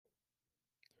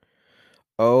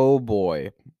Oh boy.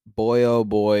 Boy, oh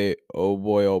boy, oh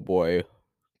boy, oh boy.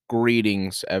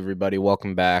 Greetings, everybody.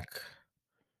 Welcome back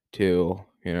to.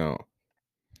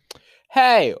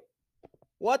 Hey,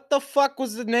 what the fuck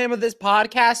was the name of this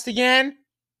podcast again?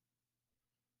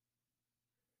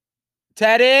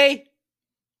 Teddy?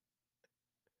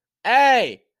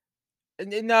 Hey.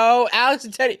 No, Alex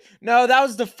and Teddy. No, that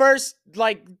was the first,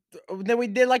 then we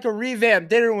did like a revamp,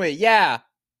 didn't we? Yeah.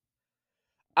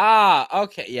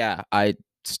 Okay. Yeah, I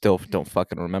still don't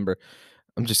fucking remember.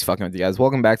 I'm just fucking with you guys.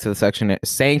 Welcome back to the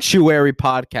Sanctuary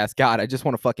Podcast. God, I just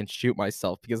want to fucking shoot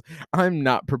myself because I'm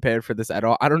not prepared for this at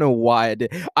all. I don't know why I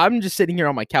did. I'm just sitting here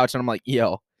on my couch and I'm like,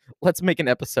 yo, let's make an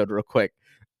episode real quick.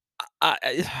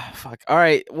 Fuck. All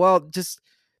right. Well, this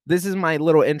is my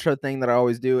little intro thing that I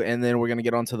always do, and then we're gonna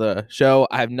get onto the show.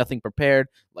 I have nothing prepared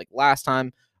like last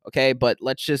time. Okay, but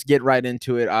let's just get right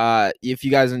into it. If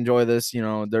you guys enjoy this,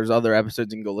 there's other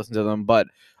episodes, you can go listen to them. But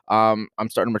I'm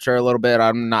starting to mature a little bit.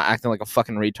 I'm not acting like a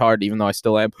fucking retard, even though I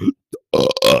still am.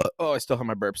 I still have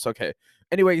my burps. Okay.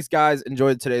 Anyways, guys,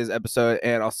 enjoy today's episode,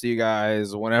 and I'll see you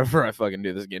guys whenever I fucking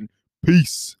do this again.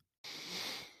 Peace.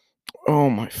 Oh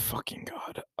my fucking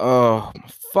god. Oh,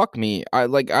 fuck me. I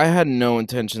had no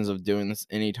intentions of doing this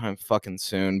anytime fucking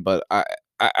soon, but I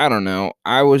don't know.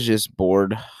 I was just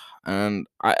bored, and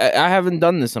I haven't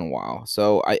done this in a while.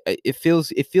 So it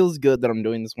feels good that I'm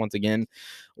doing this once again.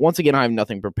 Once again, I have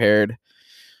nothing prepared.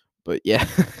 But yeah.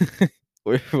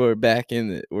 we're back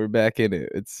in it. We're back in it.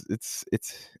 It's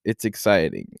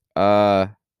exciting. Yeah,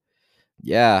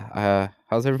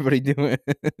 how's everybody doing?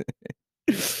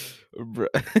 Bro.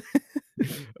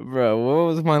 Bro,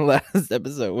 what was my last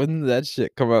episode? When did that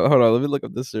shit come out? Hold on, let me look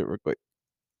up this shit real quick.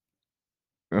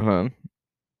 Uh-huh.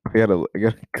 I gotta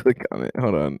click on it.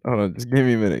 Hold on. Just give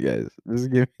me a minute, guys.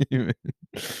 Just give me a minute.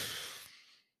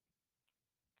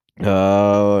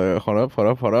 Hold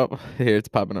up. Here, it's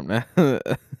popping up now.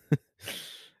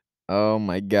 Oh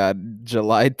my god,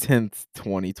 July 10th,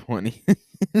 2020.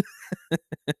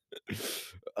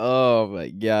 Oh my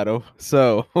god.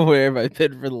 So where have I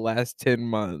been for the last 10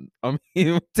 months? I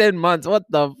mean 10 months. What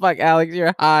the fuck, Alex?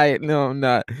 You're high. No, I'm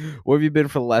not. Where have you been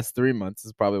for the last 3 months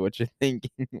is probably what you're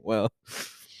thinking. Well,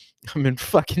 I'm in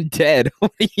fucking dead.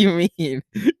 What do you mean?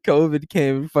 COVID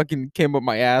came up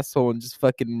my asshole and just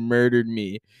fucking murdered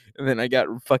me. And then I got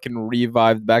fucking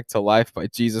revived back to life by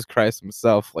Jesus Christ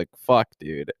himself. Like, fuck,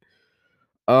 dude.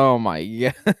 Oh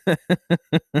my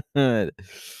god.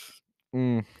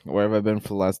 Where have I been for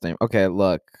the last name? Okay,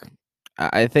 look.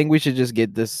 I think we should just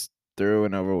get this through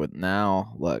and over with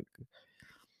now. Look,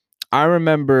 I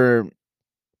remember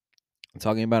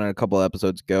talking about it a couple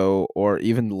episodes ago, or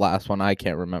even the last one, I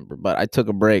can't remember, but I took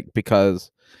a break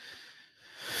because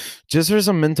just for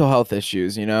some mental health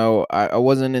issues, I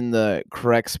wasn't in the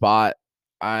correct spot.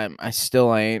 I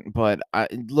still ain't, but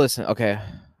listen, okay.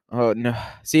 Oh no.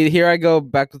 See, here I go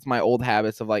back with my old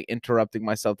habits of like interrupting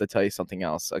myself to tell you something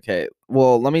else. Okay.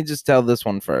 Well, let me just tell this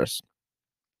one first.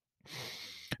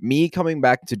 Me coming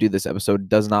back to do this episode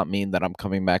does not mean that I'm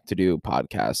coming back to do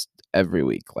podcast every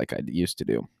week like I used to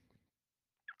do.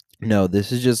 No,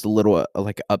 this is just a little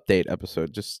like update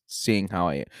episode, just seeing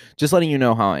how just letting you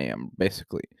know how I am,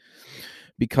 basically.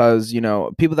 Because,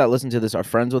 people that listen to this are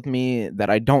friends with me that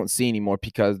I don't see anymore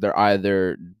because they're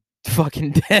either fucking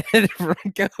dead from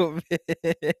COVID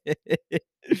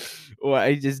or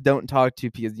I just don't talk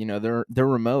to because, they're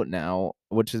remote now,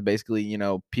 which is basically,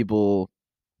 people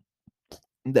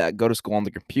that go to school on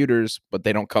the computers, but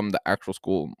they don't come to actual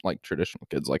school like traditional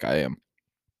kids like I am.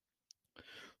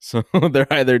 So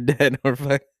they're either dead or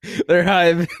they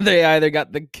either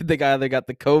got the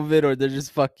COVID or they're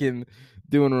just fucking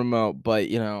doing remote. But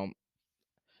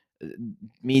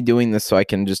me doing this so I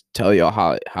can just tell you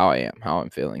how I am, how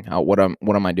I'm feeling, what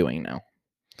am I doing now.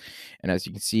 And as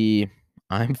you can see,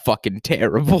 I'm fucking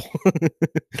terrible.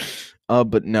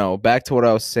 But no, back to what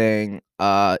I was saying.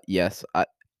 Yes, I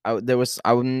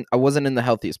wasn't in the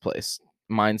healthiest place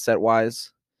mindset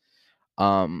wise.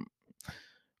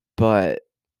 But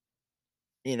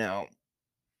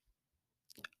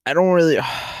I don't really.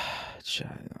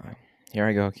 Here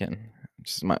I go again.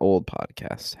 Just my old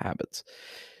podcast habits.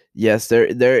 Yes,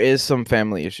 there is some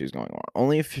family issues going on.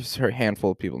 Only a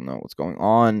handful of people know what's going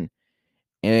on.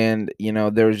 And,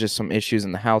 there was just some issues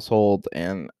in the household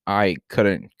and I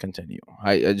couldn't continue.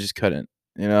 I just couldn't,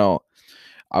 I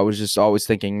was just always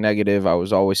thinking negative. I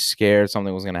was always scared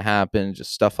something was going to happen,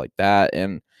 just stuff like that.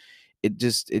 And it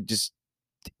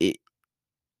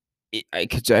I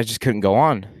just couldn't go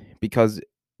on because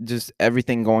just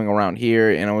everything going around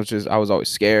here. And I was always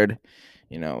scared,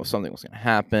 something was going to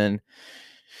happen.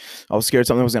 I was scared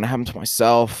something was going to happen to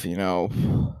myself,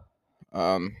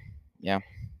 um, yeah,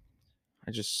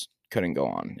 I just couldn't go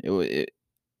on.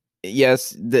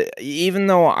 Yes, even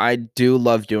though I do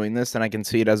love doing this and I can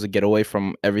see it as a getaway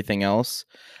from everything else,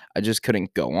 I just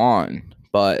couldn't go on.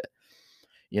 But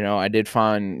I did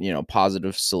find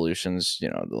positive solutions.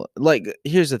 Like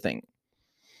here's the thing,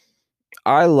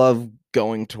 I love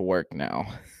going to work now.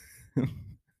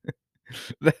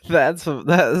 That's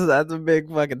a big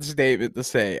fucking statement to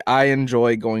say. I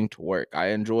enjoy going to work.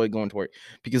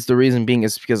 Because the reason being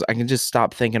is because I can just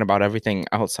stop thinking about everything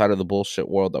outside of the bullshit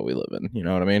world that we live in. You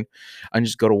know what I mean? I can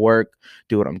just go to work,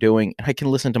 do what I'm doing, and I can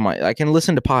listen to podcasts. I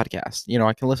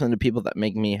can listen to people that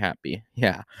make me happy.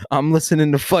 Yeah, I'm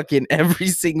listening to fucking every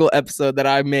single episode that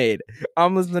I made.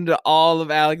 I'm listening to all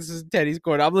of Alex's Teddy's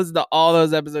Corner. I'm listening to all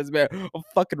those episodes, man. I'll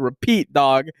fucking repeat,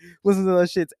 dog. Listen to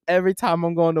those shits every time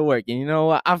I'm going to work. And you know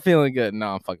what? I'm feeling good. No,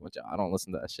 I'm fucking with y'all. I don't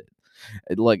listen to that shit.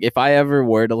 Look, if I ever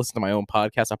were to listen to my own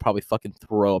podcast, I'd probably fucking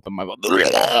throw up in my mouth.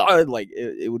 Like,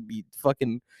 it would be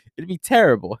fucking, it'd be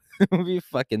terrible. It would be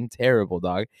fucking terrible,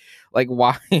 dog. Like,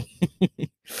 why?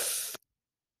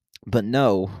 But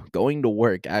no, going to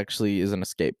work actually is an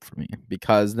escape for me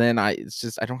because then I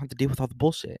don't have to deal with all the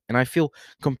bullshit and I feel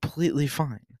completely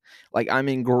fine. Like I'm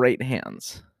in great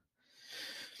hands.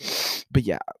 But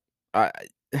yeah, I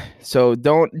so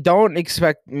don't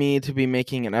expect me to be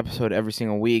making an episode every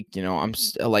single week. I'm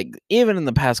like, even in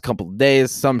the past couple of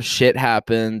days, some shit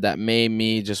happened that made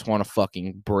me just want to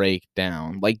fucking break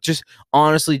down. Like, just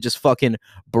honestly, just fucking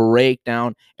break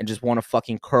down and just want to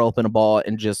fucking curl up in a ball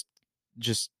and just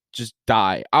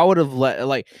die. I would have let,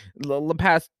 like, the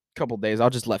past couple of days, I'll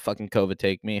just let fucking COVID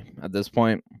take me at this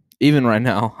point. Even right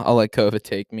now, I'll let COVID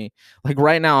take me. Like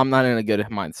right now, I'm not in a good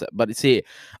mindset. But see,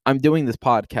 I'm doing this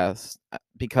podcast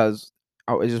because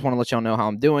I just want to let y'all know how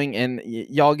I'm doing, and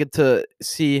y'all get to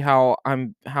see how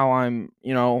I'm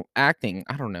acting.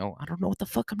 I don't know what the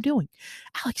fuck I'm doing.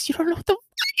 Alex, you don't know what the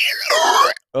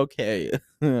okay.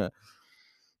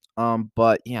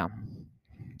 But yeah,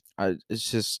 it's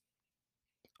just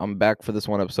I'm back for this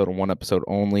one episode and one episode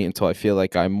only until I feel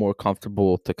like I'm more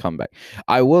comfortable to come back.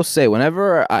 I will say,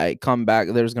 whenever I come back,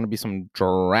 there's gonna be some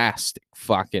drastic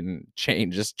fucking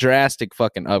changes, drastic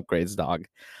fucking upgrades, dog.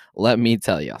 Let me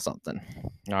tell you something.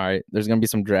 All right, there's gonna be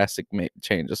some drastic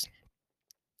changes.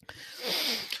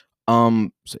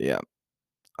 So yeah,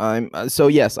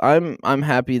 I'm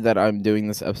happy that I'm doing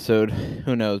this episode.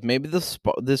 Who knows? Maybe this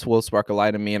will spark a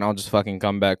light in me, and I'll just fucking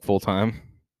come back full time.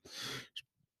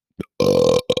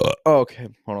 Okay,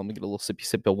 hold on. Let me get a little sippy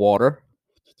sip of water.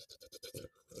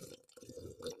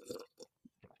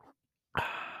 I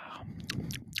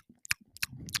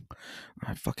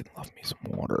fucking love me some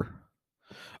water.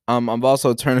 I've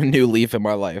also turned a new leaf in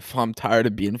my life. I'm tired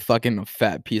of being fucking a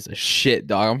fat piece of shit,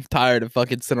 dog. I'm tired of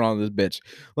fucking sitting on this bitch.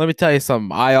 Let me tell you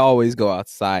something. I always go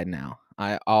outside now.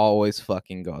 I always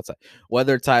fucking go outside.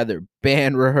 Whether it's either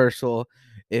band rehearsal,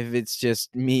 if it's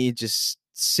just me just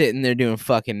sitting there doing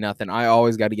fucking nothing, I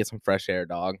always got to get some fresh air,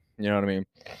 dog. You know what I mean?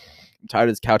 I'm tired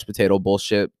of this couch potato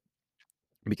bullshit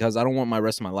because I don't want my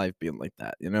rest of my life being like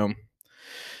that,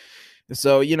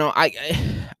 So,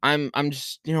 I'm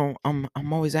just, I'm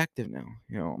always active now.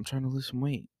 I'm trying to lose some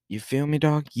weight. You feel me,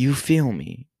 dog? You feel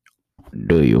me?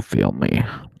 Do you feel me?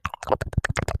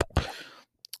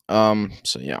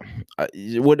 So yeah,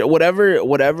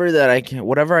 whatever that I can,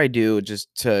 whatever I do, just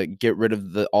to get rid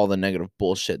of all the negative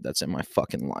bullshit that's in my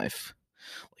fucking life.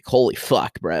 Like, holy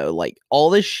fuck, bro! Like all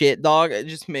this shit, dog. It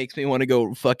just makes me want to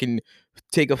go fucking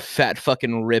take a fat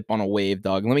fucking rip on a wave,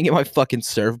 dog. Let me get my fucking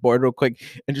surfboard real quick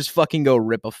and just fucking go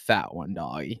rip a fat one,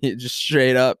 dog. Just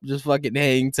straight up, just fucking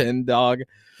hang 10, dog.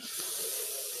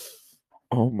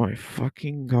 Oh my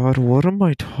fucking god, what am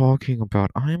I talking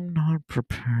about? I'm not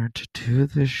prepared to do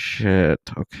this shit,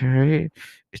 okay?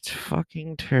 It's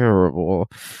fucking terrible.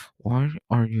 Why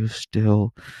are you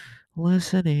still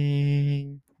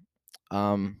listening?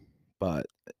 But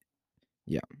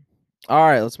yeah. All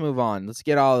right, let's move on. Let's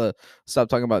get stop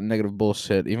talking about negative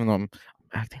bullshit, even though I'm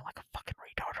acting like a fucking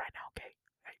retard right now, okay?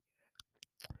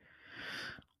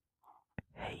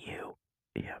 Hey you.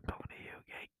 Yeah, I'm talking to you,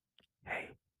 okay?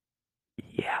 Hey.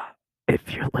 Yeah,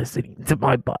 if you're listening to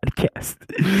my podcast,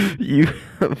 you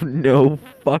have no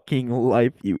fucking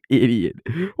life, you idiot.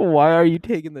 Why are you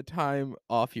taking the time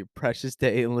off your precious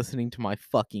day and listening to my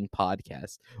fucking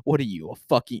podcast? What are you,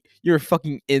 you're a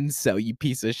fucking incel, you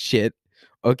piece of shit.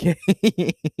 Okay?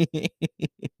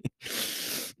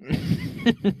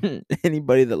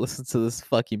 Anybody that listens to this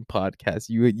fucking podcast,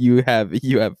 you have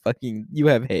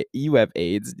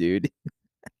AIDS, dude.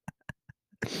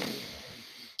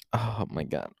 Oh my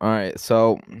god. All right.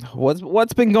 So,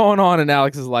 what's been going on in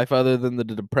Alex's life other than the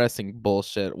depressing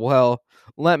bullshit? Well,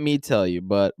 let me tell you,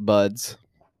 buds,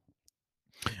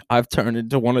 I've turned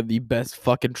into one of the best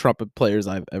fucking trumpet players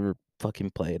I've ever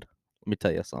fucking played. Let me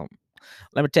tell you something.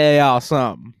 Let me tell y'all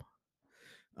something.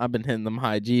 I've been hitting them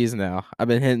high G's now. I've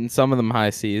been hitting some of them high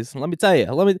C's. Let me tell you.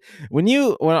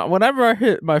 Whenever I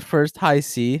hit my first high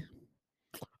C,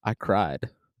 I cried.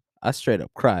 I straight up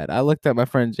cried. I looked at my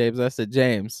friend James. I said,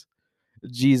 James,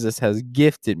 Jesus has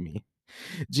gifted me.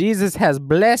 Jesus has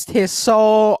blessed his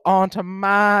soul onto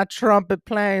my trumpet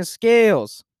playing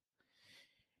skills.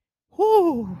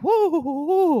 Whoo, whoo,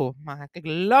 whoo, my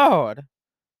Lord.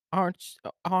 Aren't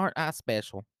I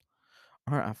special?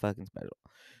 Aren't I fucking special?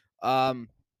 Um,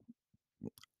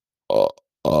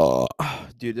 uh,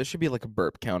 dude, there should be like a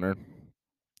burp counter.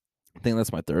 I think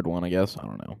that's my third one, I guess. I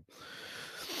don't know.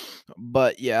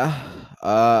 But yeah,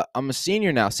 I'm a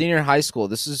senior now, senior in high school.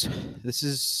 This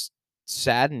is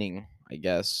saddening, I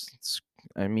guess.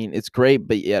 I mean, it's great,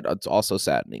 but yet it's also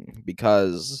saddening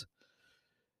because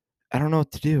I don't know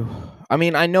what to do. I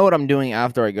mean, I know what I'm doing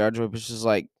after I graduate, but it's just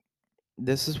like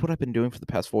this is what I've been doing for the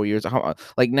past 4 years.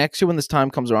 Like next year when this time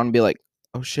comes around, and be like,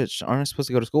 oh shit, aren't I supposed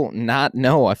to go to school?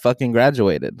 No, I fucking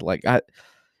graduated. Like I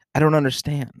don't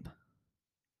understand.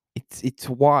 It's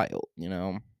wild, you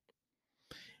know.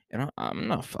 And I'm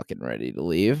not fucking ready to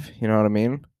leave. You know what I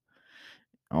mean?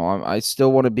 Oh, I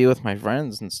still want to be with my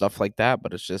friends and stuff like that,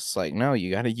 but it's just like no,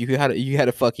 you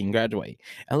gotta fucking graduate.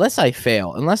 Unless I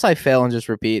fail and just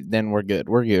repeat, then we're good.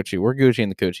 We're Gucci in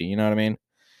the coochie. You know what I mean?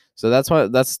 So that's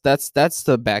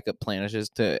the backup plan. Is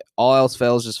just to all else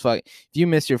fails, just fuck. If you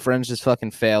miss your friends, just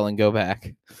fucking fail and go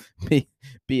back.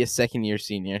 Be a second year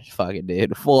senior. Fuck it,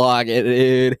 dude. Fuck it,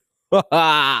 dude.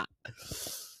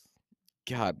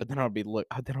 God, but then I would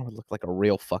look like a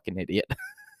real fucking idiot.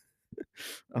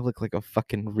 I look like a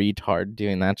fucking retard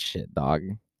doing that shit, dog.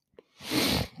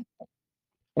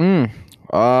 Mm.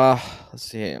 Let's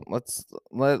see. Let's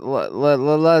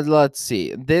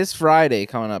see. This Friday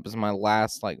coming up is my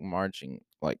last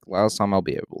last time I'll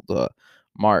be able to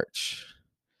march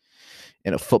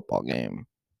in a football game.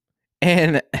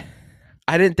 And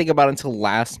I didn't think about it until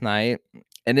last night,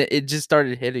 and it just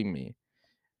started hitting me.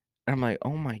 And I'm like,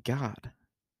 oh my God.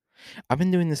 I've been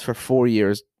doing this for 4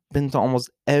 years, been to almost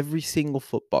every single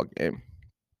football game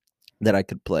that I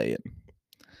could play in.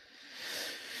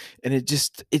 And it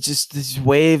just these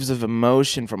waves of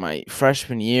emotion from my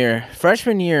freshman year.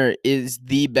 Freshman year is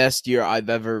the best year I've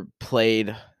ever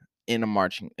played in the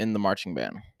marching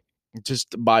band,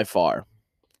 just by far.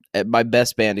 My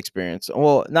best band experience.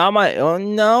 Well, not my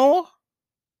no.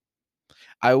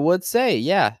 I would say,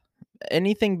 yeah,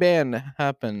 anything band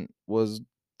happened was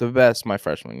the best my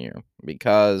freshman year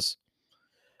because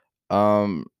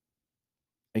um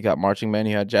you got marching band,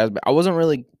 you had jazz band. I wasn't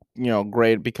really,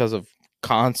 great because of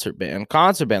concert band.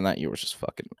 Concert band that year was just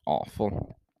fucking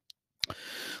awful.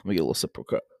 Let me get a little sip of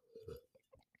cup.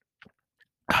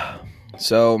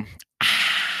 So,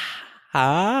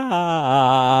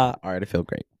 all right, I feel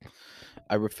great.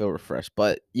 I feel refreshed.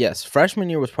 But yes, freshman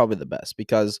year was probably the best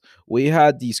because we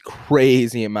had these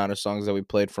crazy amount of songs that we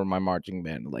played for my marching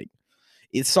band. Like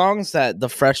it's songs that the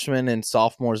freshmen and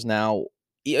sophomores now,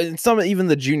 and even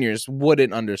the juniors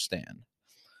wouldn't understand.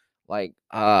 Like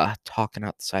talking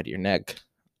out the side of your neck.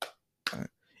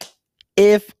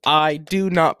 If I do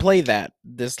not play that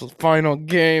this final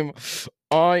game,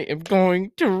 I am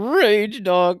going to rage,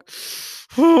 dog.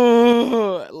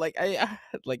 I'm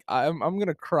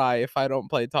gonna cry if I don't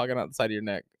play talking out the side of your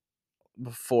neck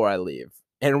before I leave,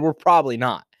 and we're probably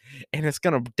not, and it's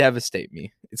gonna devastate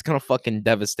me. It's gonna fucking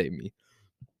devastate me.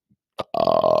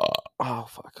 Oh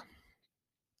fuck!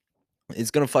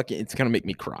 It's gonna make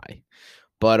me cry.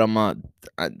 But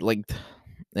like,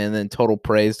 and then Total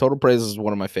Praise. Total Praise is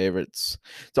one of my favorites.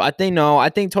 So I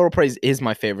think Total Praise is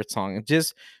my favorite song.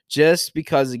 Just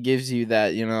because it gives you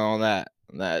that,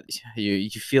 that you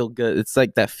feel good. It's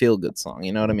like that feel good song.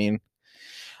 You know what I mean?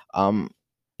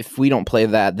 If we don't play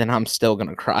that, then I'm still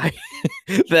gonna cry.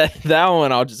 that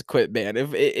one I'll just quit, man.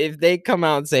 If they come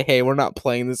out and say, "Hey, we're not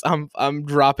playing this," I'm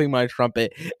dropping my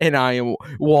trumpet and I am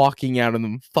walking out of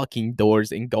them fucking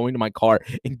doors and going to my car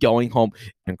and going home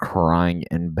and crying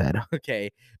in bed. Okay,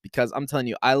 because I'm telling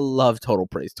you, I love Total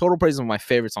Praise. Total Praise is one of my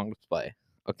favorite songs to play.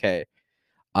 Okay,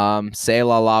 Say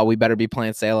La La. We better be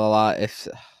playing Say La La. If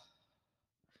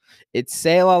it's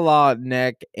Say La La,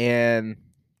 Neck, and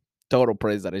Total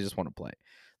Praise that I just want to play.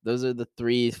 Those are the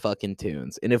three fucking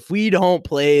tunes. And if we don't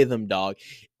play them, dog,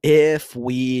 if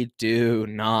we do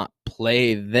not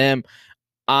play them,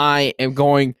 I am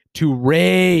going to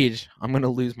rage. I'm going to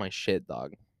lose my shit,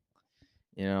 dog.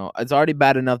 It's already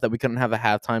bad enough that we couldn't have a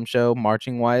halftime show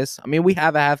marching wise. I mean, we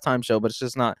have a halftime show, but it's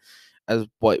just not as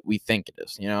what we think it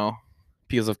is,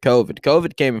 because of COVID.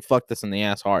 COVID came and fucked us in the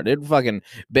ass hard. It fucking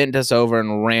bent us over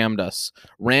and rammed us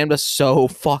so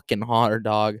fucking hard,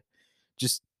 dog.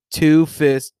 Just two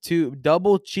fists, two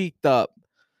double cheeked up,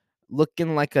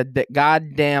 looking like a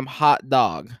goddamn hot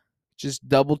dog. Just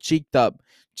double cheeked up,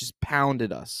 just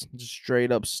pounded us, just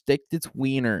straight up sticked its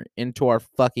wiener into our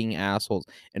fucking assholes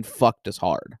and fucked us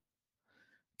hard.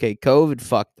 Okay, COVID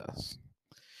fucked us.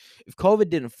 If COVID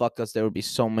didn't fuck us, there would be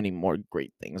so many more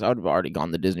great things. I would have already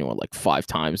gone to Disney World like 5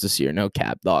 times this year, no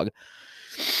cap, dog.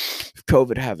 If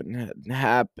COVID hadn't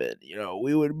happened,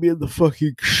 we would be in the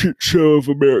fucking shit show of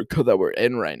America that we're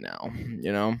in right now,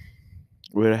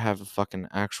 We would have a fucking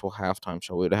actual halftime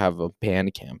show. We would have a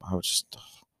band camp. I just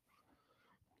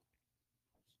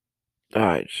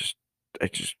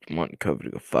want COVID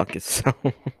to go fuck itself.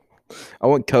 I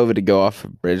want COVID to go off a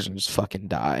bridge and just fucking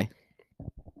die.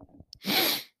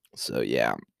 So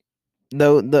yeah,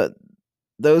 no,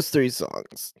 those 3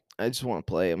 songs. I just want to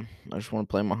play them. I just want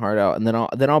to play my heart out, and then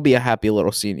I'll be a happy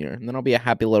little senior. And then I'll be a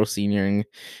happy little senior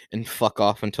and fuck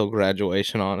off until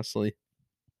graduation. Honestly,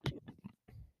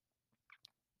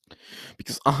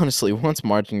 because honestly, once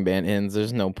marching band ends,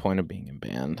 there's no point of being in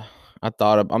band.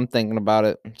 I'm thinking about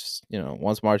it. Just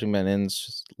once marching band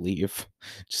ends,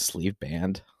 just leave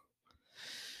band.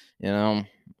 There's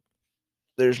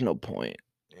no point.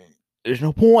 There's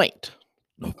no point.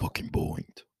 No fucking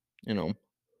point. I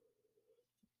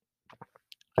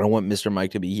don't want Mr.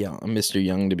 Mike to be Mr.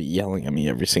 Young to be yelling at me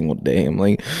every single day. I'm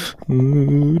like,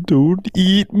 don't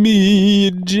eat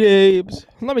me, James.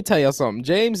 Let me tell you something.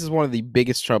 James is one of the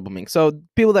biggest troublemakers. So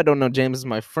people that don't know, James is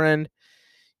my friend.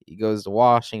 He goes to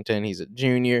Washington. He's a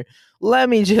junior. Let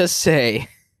me just say,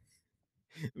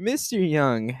 Mr.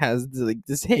 Young has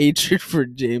this hatred for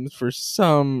James for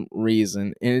some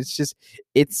reason, and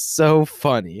it's so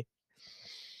funny.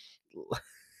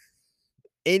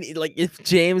 And if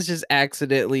James just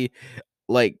accidentally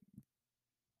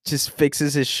just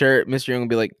fixes his shirt, Mr. Young will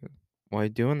be like, "Why are you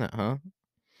doing that, huh?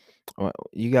 What,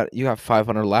 you got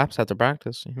 500 laps after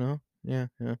practice, Yeah.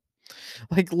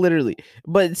 Literally.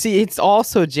 But see, it's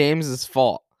also James's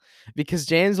fault because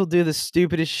James will do the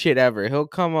stupidest shit ever. He'll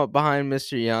come up behind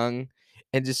Mr. Young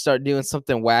and just start doing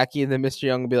something wacky, and then Mr.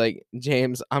 Young will be like,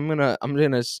 "James, I'm just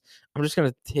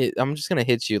gonna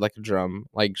hit you like a drum,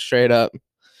 like straight up."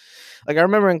 I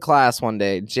remember in class one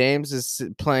day, James is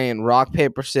playing rock,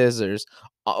 paper, scissors.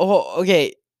 Oh,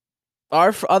 okay.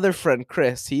 Our other friend,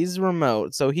 Chris, he's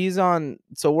remote. So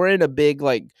we're in a big,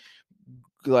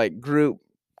 group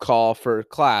call for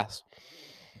class.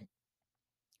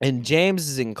 And James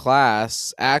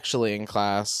is actually in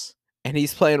class, and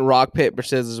he's playing rock, paper,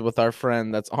 scissors with our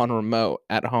friend that's on remote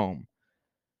at home.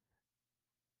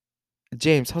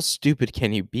 James, how stupid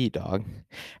can you be, dog?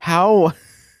 How...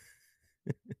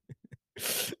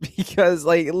 because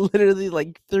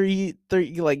literally three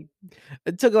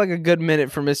it took a good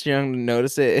minute for Mr. Young to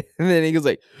notice it, and then he goes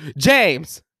like,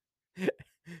 "James,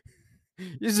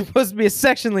 you're supposed to be a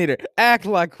section leader. Act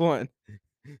like one.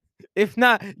 If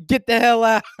not, get the hell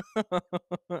out."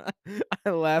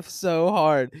 I laughed so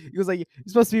hard. He was like, "You're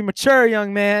supposed to be mature,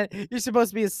 young man. You're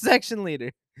supposed to be a section leader.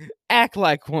 Act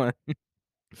like one."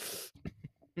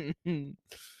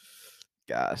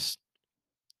 Gosh.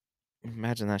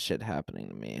 Imagine that shit happening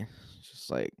to me.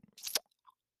 Just like,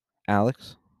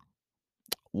 "Alex,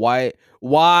 why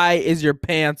is your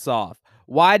pants off?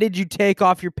 Why did you take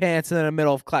off your pants in the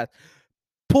middle of class?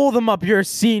 Pull them up. You're a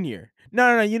senior.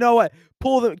 No. You know what?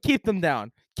 Keep them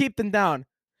down. Keep them down.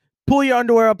 Pull your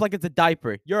underwear up like it's a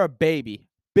diaper. You're a baby.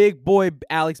 Big boy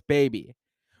Alex baby.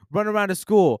 Run around to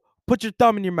school. Put your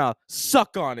thumb in your mouth.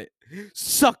 Suck on it.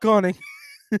 Suck on it."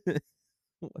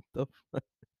 What the fuck?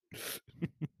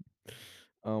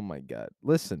 Oh my god.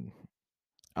 Listen,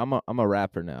 I'm a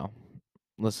rapper now.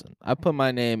 Listen, I put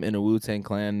my name in a Wu-Tang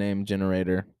Clan name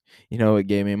generator. You know what it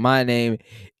gave me? My name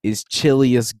is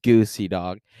Chilius Goosey,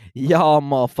 dog. Y'all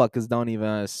motherfuckers don't even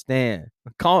understand.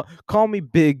 Call me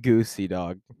Big Goosey,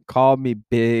 dog. Call me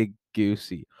Big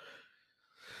Goosey.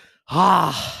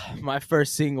 My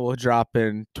first single will drop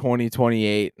in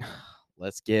 2028.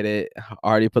 Let's get it. I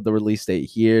already put the release date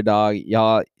here, dog.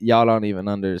 Y'all don't even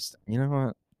understand. You know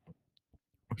what?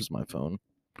 Where's my phone?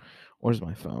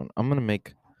 I'm gonna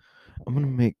make.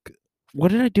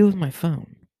 What did I do with my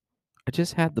phone? I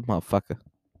just had the motherfucker.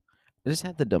 I just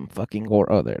had the dumb fucking gore.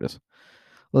 Oh, there it is.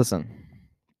 Listen,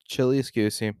 Chilius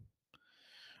Goosey. I'm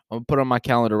gonna put it on my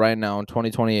calendar right now in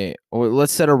 2028.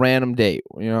 Let's set a random date.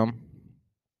 In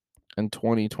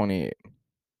 2028.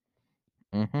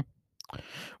 We're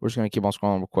just gonna keep on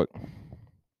scrolling real quick.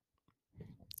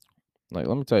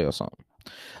 Let me tell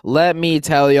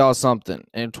y'all something.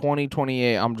 In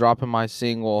 2028, I'm dropping my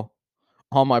single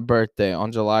on my birthday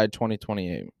on July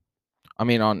 2028. I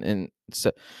mean,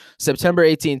 September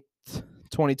 18th,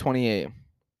 2028.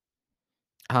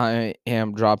 I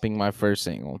am dropping my first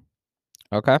single.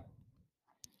 Okay.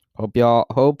 Hope y'all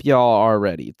are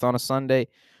ready. It's on a Sunday.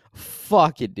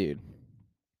 Fuck it, dude.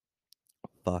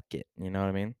 Fuck it. You know what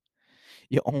I mean?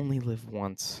 You only live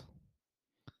once.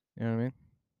 You know what I mean?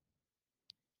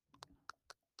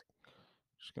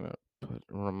 Just gonna put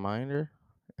a reminder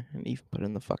and even put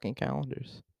in the fucking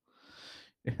calendars.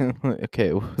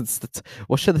 Okay,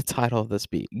 what should the title of this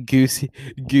be?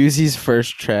 Goosey's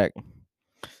first track.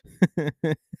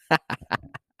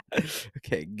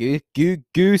 Okay,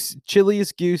 Goose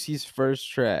Chiliest Goosey's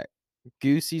first track.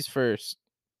 Goosey's first.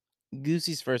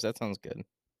 Goosey's first. That sounds good.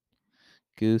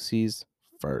 Goosey's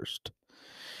first.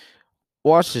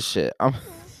 Watch this shit. I'm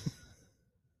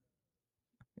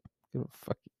gonna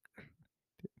fuck.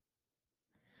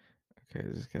 Okay,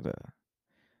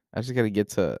 I just gotta get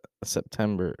to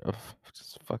September of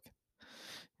just fucking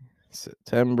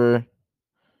September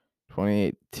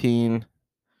 2018.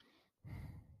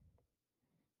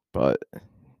 But I'm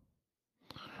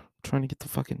trying to get the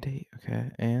fucking date,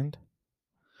 okay? And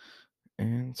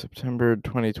September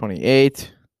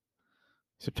 2028.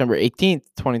 September 18th,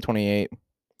 2028.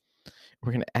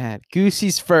 We're gonna add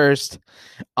Goosey's first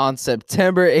on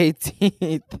September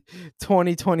 18th,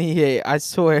 2028. I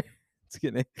swear it's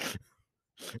gonna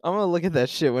I'm gonna look at that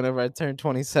shit whenever I turn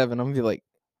 27. I'm gonna be like,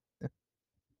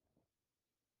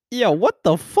 yo, what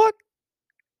the fuck?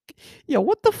 Yo,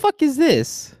 what the fuck is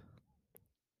this?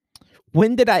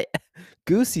 When did I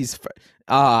Goosey's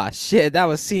shit, that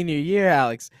was senior year,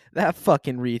 Alex. That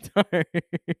fucking retard.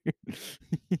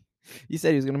 He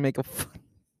said he was gonna make a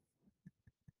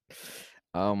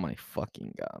Oh my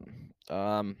fucking god.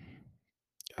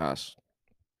 Gosh.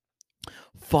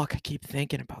 Fuck, I keep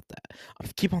thinking about that. I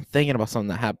keep on thinking about something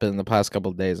that happened in the past couple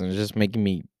of days and it's just making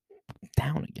me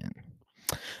down again.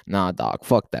 Nah, dog,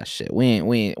 fuck that shit. We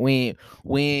ain't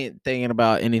thinking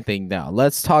about anything now.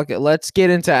 Let's get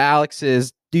into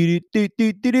Alex's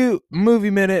movie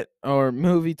minute or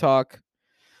movie talk.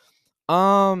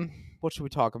 What should we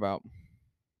talk about?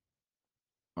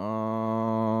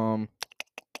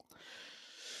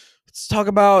 Let's talk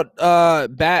about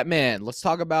Batman. Let's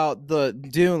talk about the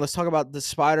Dune. Let's talk about the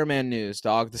Spider-Man news,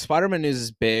 dog. The Spider-Man news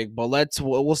is big, but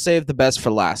we'll save the best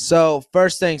for last. So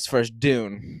first things first,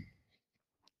 Dune.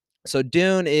 So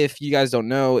Dune, if you guys don't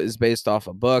know, is based off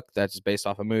a book that's based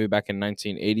off a movie back in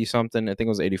 1980 something. I think it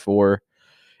was 84,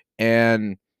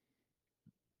 and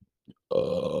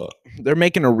they're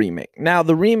making a remake. Now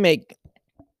the remake,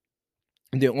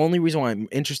 the only reason why I'm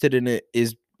interested in it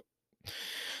is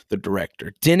the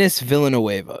director, Denis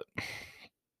Villeneuve.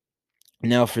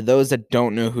 Now, for those that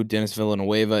don't know who Denis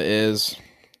Villeneuve is,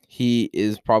 he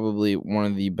is probably one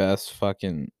of the best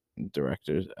fucking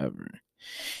directors ever.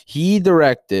 He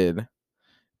directed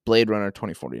Blade Runner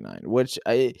 2049, which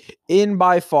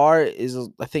by far is,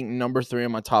 I think, number 3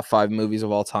 on my top 5 movies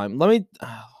of all time. I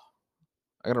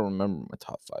gotta remember my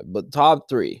top 5, but top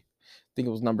 3. I think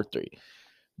it was number 3.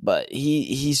 But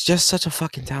he's just such a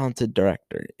fucking talented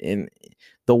director, and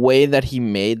the way that he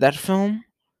made that film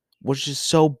was just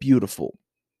so beautiful.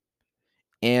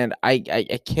 And I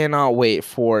cannot wait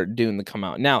for Dune to come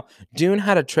out. Now, Dune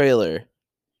had a trailer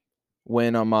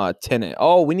when Tenet.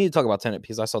 Oh, we need to talk about Tenet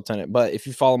because I saw Tenet. But if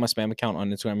you follow my spam account on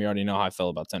Instagram, you already know how I feel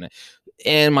about Tenet.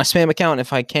 And my spam account,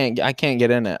 if I can't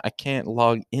get in it. I can't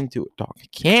log into it, dog. I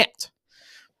can't.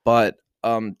 But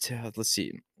let's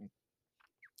see.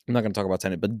 I'm not gonna talk about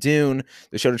Tenet, but Dune.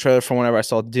 They showed a trailer from whenever I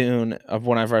saw Dune. Of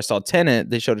whenever I saw Tenet,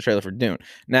 they showed a trailer for Dune.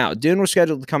 Now, Dune was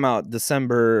scheduled to come out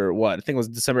December. What I think it was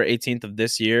December 18th of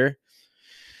this year.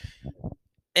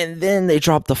 And then they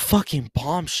dropped the fucking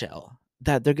bombshell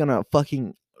that they're gonna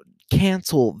fucking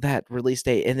cancel that release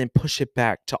date and then push it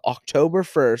back to October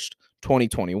 1st,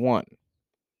 2021.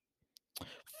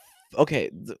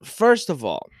 Okay, first of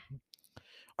all,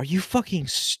 are you fucking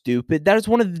stupid? That is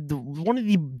one of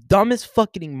the dumbest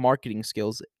fucking marketing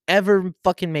skills ever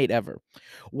fucking made ever.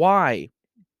 Why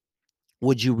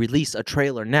would you release a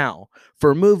trailer now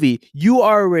for a movie you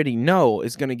already know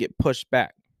is gonna get pushed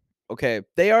back? Okay,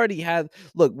 they already have.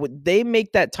 Look, they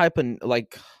make that type of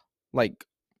like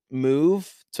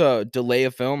move to delay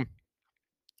a film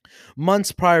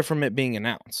months prior from it being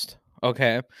announced.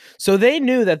 Okay, so they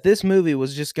knew that this movie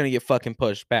was just gonna get fucking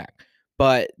pushed back,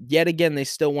 but yet again, they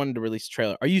still wanted to release a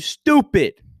trailer. Are you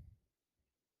stupid?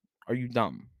 Are you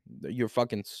dumb? You're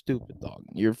fucking stupid, dog.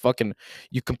 You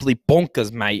complete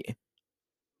bonkers, mate.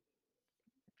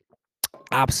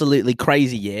 Absolutely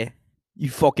crazy, yeah. You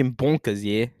fucking bonkers,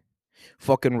 yeah.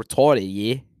 Fucking retarded,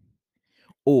 yeah.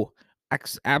 Oh,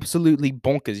 absolutely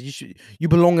bonkers. You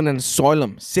belong in an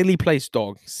asylum. Silly place,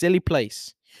 dog. Silly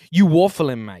place. You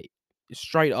waffling, mate.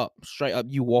 Straight up,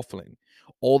 you waffling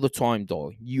all the time,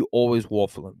 dog. You always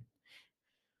waffling.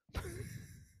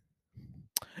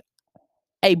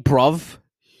 Hey, bruv,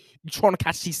 you trying to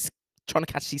catch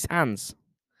these hands.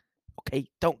 Okay,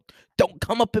 don't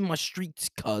come up in my streets,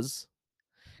 cuz.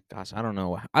 Gosh, I don't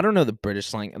know. I don't know the British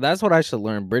slang. That's what I should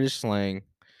learn. British slang.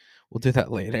 We'll do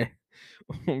that later.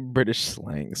 British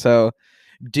slang. So,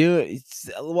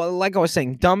 well, like I was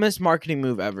saying, dumbest marketing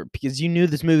move ever because you knew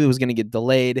this movie was going to get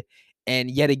delayed,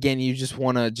 and yet again, you just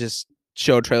want to just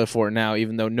show a trailer for it now,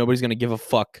 even though nobody's going to give a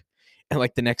fuck in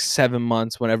like the next 7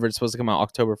 months, whenever it's supposed to come out,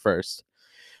 October 1st.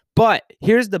 But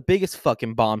here's the biggest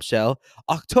fucking bombshell: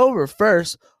 October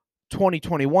 1st,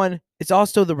 2021. It's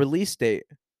also the release date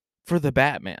for the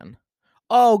Batman.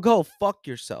 Oh, go fuck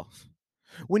yourself.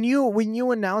 When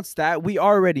you announced that, we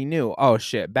already knew. Oh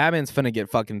shit, Batman's finna get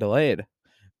fucking delayed.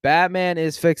 Batman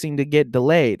is fixing to get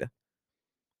delayed,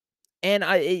 and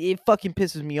it fucking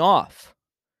pisses me off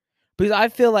because I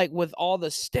feel like with all the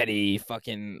steady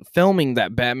fucking filming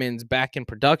that Batman's back in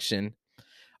production,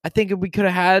 I think we could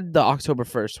have had the October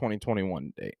 1st,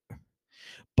 2021 date.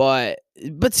 But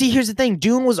see, here's the thing: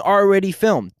 Dune was already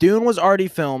filmed. And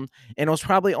it was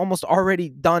probably almost already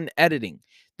done editing.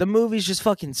 The movie's just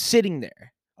fucking sitting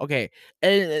there. Okay,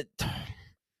 and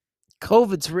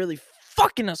COVID's really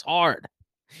fucking us hard.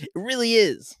 It really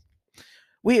is.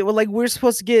 We're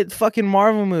supposed to get fucking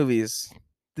Marvel movies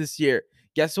this year.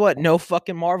 Guess what? No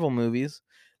fucking Marvel movies.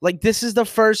 Like, this is the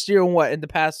first year in the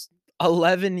past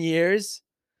 11 years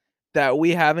that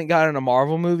we haven't gotten a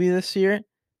Marvel movie this year.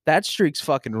 That streak's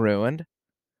fucking ruined.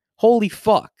 Holy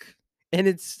fuck. And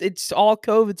it's all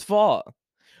COVID's fault.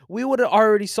 We would have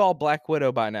already saw Black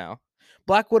Widow by now.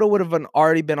 Black Widow would have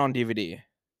already been on DVD.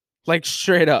 Like,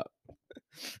 straight up.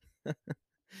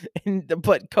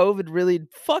 But COVID really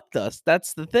fucked us.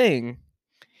 That's the thing.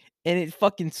 And it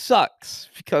fucking sucks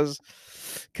because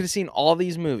could have seen all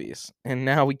these movies and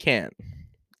now we can't.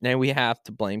 Now we have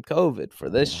to blame COVID for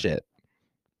this shit.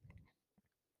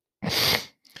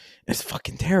 It's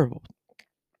fucking terrible.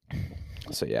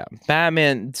 So yeah,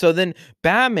 Batman. So then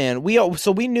Batman, we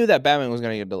knew that Batman was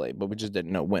gonna get delayed, but we just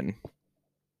didn't know when.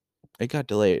 It got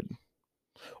delayed.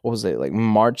 What was it, like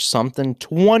March something?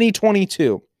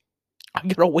 2022. I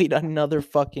gotta wait another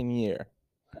fucking year.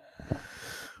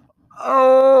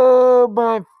 Oh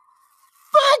my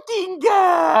fucking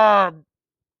god!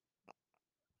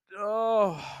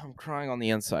 Oh, I'm crying on the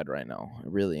inside right now. I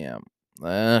really am,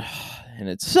 and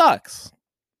it sucks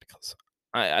because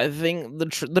I think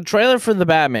the trailer for the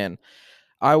Batman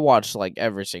I watched like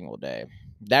every single day.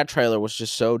 That trailer was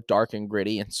just so dark and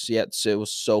gritty, and yet it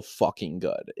was so fucking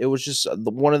good. It was just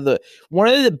one of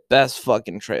the best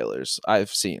fucking trailers I've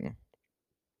seen.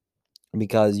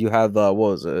 Because you have what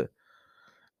was it,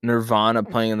 Nirvana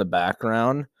playing in the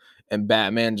background, and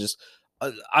Batman just.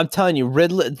 I'm telling you,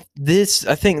 Riddler.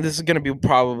 I think this is gonna be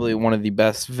probably one of the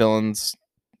best villains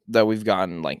that we've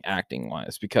gotten, like acting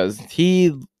wise, because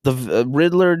the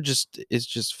Riddler is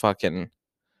just fucking.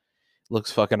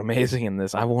 Looks fucking amazing in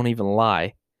this. I won't even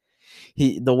lie.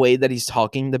 The way that he's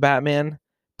talking to Batman,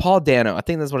 Paul Dano. I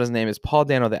think that's what his name is. Paul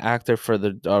Dano, the actor for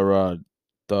the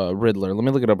Riddler. Let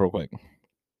me look it up real quick.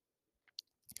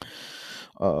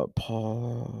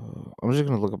 Paul. I'm just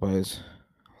gonna look up by his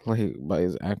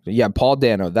actor. Yeah, Paul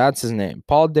Dano. That's his name.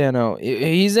 Paul Dano.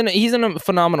 He's a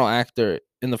phenomenal actor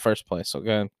in the first place.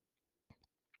 Okay,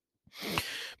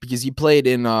 because he played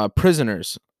in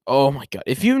Prisoners. Oh my god!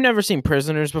 If you've never seen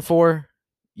Prisoners before,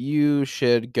 you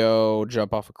should go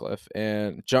jump off a cliff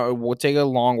and we'll take a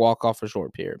long walk off a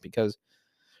short pier, because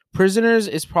Prisoners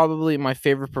is probably my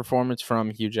favorite performance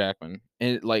from Hugh Jackman.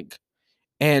 And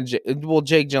Jake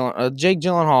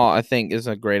Gyllenhaal I think is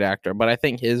a great actor, but I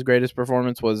think his greatest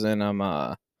performance was in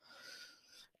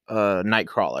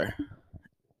Nightcrawler.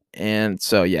 And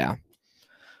so yeah.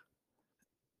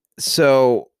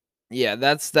 So yeah,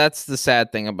 that's the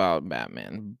sad thing about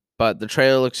Batman. But the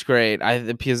trailer looks great.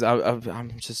 Because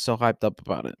I'm just so hyped up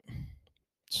about it.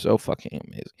 So fucking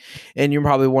amazing. And you're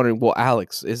probably wondering, well,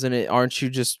 Alex, aren't you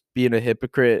just being a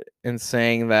hypocrite and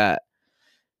saying that,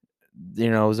 it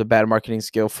was a bad marketing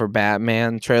skill for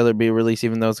Batman trailer be released,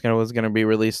 even though it was gonna be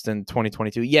released in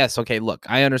 2022? Yes, okay, look,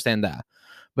 I understand that.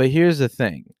 But here's the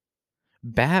thing.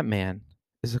 Batman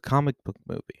is a comic book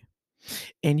movie.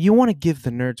 And you want to give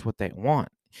the nerds what they want.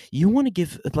 You want to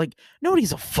give, like,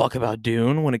 nobody's a fuck about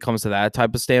Dune when it comes to that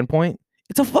type of standpoint.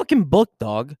 It's a fucking book,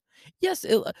 dog. Yes,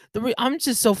 I'm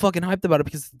just so fucking hyped about it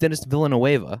because it's Denis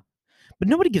Villeneuve. But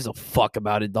nobody gives a fuck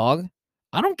about it, dog.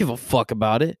 I don't give a fuck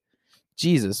about it.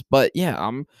 Jesus. But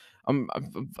yeah,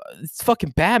 It's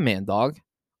fucking Batman, dog.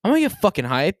 I'm gonna get fucking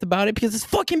hyped about it because it's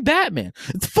fucking Batman.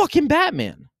 It's fucking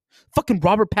Batman. Fucking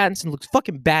Robert Pattinson looks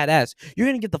fucking badass. You're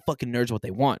gonna get the fucking nerds what they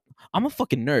want. I'm a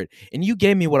fucking nerd, and you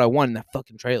gave me what I want in that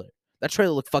fucking trailer. That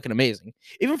trailer looked fucking amazing.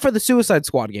 Even for the Suicide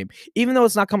Squad game, even though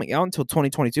it's not coming out until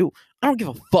 2022, I don't give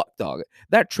a fuck, dog.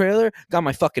 That trailer got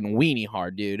my fucking weenie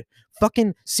hard, dude.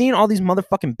 Fucking seeing all these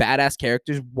motherfucking badass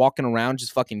characters walking around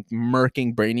just fucking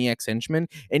murking Brainiac's henchmen.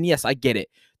 And yes, I get it.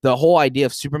 The whole idea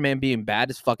of Superman being bad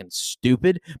is fucking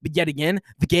stupid. But yet again,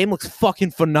 the game looks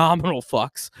fucking phenomenal,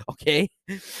 fucks. Okay?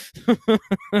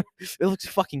 It looks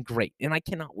fucking great. And I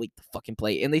cannot wait to fucking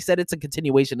play it. And they said it's a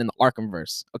continuation in the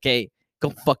Arkhamverse. Okay? Go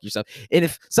fuck yourself. And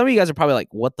if some of you guys are probably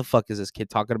like, what the fuck is this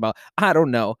kid talking about? I don't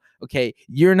know. Okay?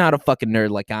 You're not a fucking nerd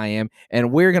like I am.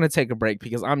 And we're going to take a break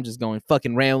because I'm just going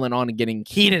fucking rambling on and getting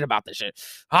heated about this shit.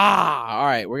 All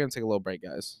right. We're going to take a little break,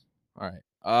 guys. All right.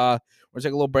 We're gonna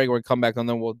take a little break. We're gonna come back and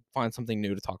then we'll find something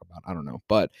new to talk about. I don't know.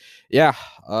 But yeah.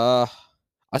 I'll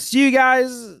see you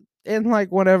guys in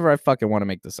like whenever I fucking want to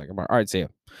make the second part. All right, see ya.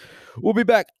 We'll be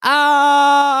back. Oh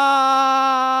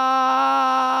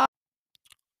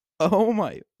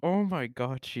my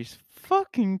god, she's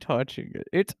fucking touching it.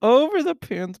 It's over the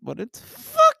pins, but it's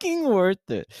fucking worth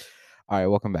it. All right,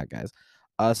 welcome back, guys.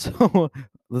 So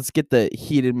let's get the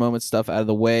heated moment stuff out of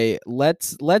the way.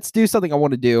 Let's do something I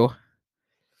want to do.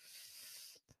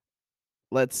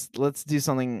 Let's do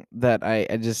something that I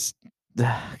just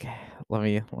okay. Let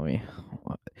me.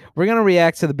 We're gonna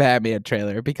react to the Batman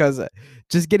trailer because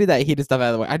just getting that heated stuff out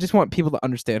of the way. I just want people to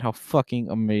understand how fucking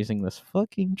amazing this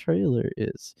fucking trailer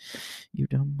is. You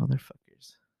dumb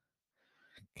motherfuckers.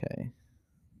 Okay,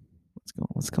 let's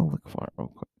go look for it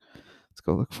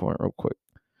real quick.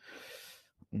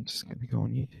 I'm just gonna go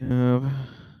on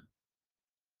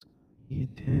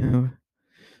YouTube.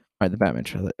 All right, the Batman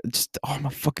trailer. Just oh my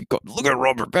fucking god! Look at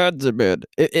Robert Pattinson, man.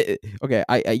 Okay,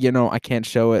 I you know I can't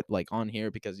show it like on here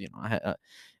because you know I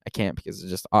can't because it's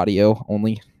just audio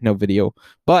only, no video.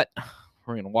 But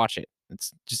we're gonna watch it.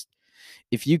 It's just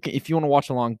if you want to watch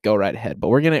along, go right ahead. But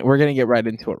we're gonna get right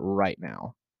into it right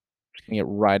now. We're gonna get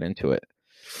right into it.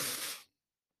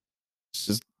 It's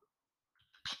just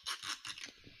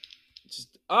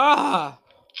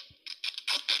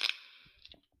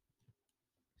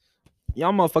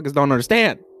y'all motherfuckers don't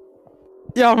understand.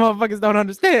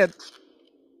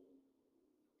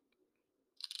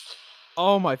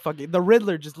 Oh my fucking! The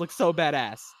Riddler just looks so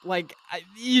badass. Like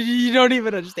you don't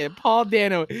even understand. Paul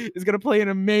Dano is gonna play an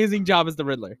amazing job as the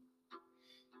Riddler.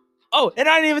 Oh, and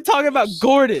I didn't even talk about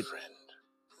Gordon.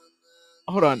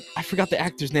 Hold on, I forgot the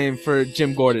actor's name for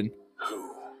Jim Gordon.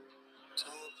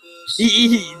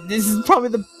 This is probably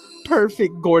the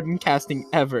perfect Gordon casting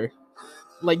ever.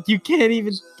 Like you can't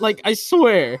even like. I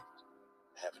swear.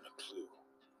 Having a clue.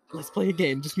 Let's play a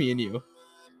game, just me and you.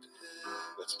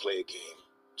 Let's play a game.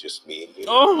 Just me and you.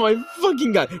 Oh my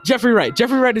fucking god. Jeffrey Wright.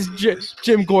 Jeffrey Wright is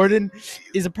Jim Gordon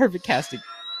is a perfect casting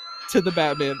to the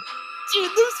Batman.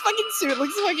 Dude, this fucking suit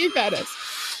looks fucking badass.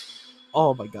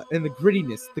 Oh my god. And the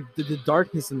grittiness, the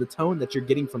darkness and the tone that you're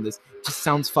getting from this just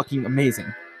sounds fucking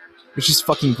amazing. Which is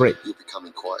fucking great. You're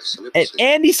becoming quite a celebrity. And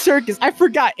Andy Serkis. I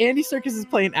forgot. Andy Serkis is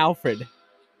playing Alfred.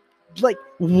 Like,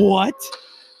 what?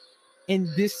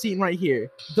 In this scene right here.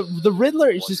 The Riddler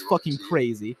is just fucking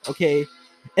crazy. Okay?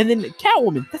 And then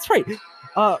Catwoman, that's right.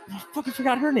 I fucking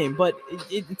forgot her name, but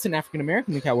it's an African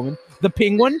American Catwoman. The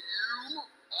Penguin.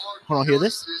 Hold on, hear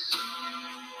this?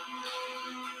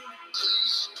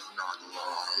 Please do not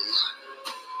lie.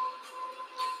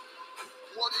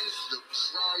 What is the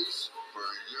price for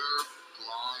your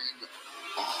blind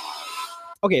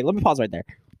eye? Okay, let me pause right there.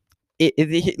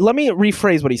 Let me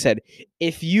rephrase what he said.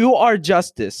 If you are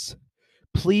justice,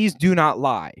 please do not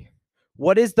lie.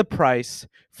 What is the price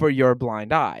for your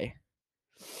blind eye?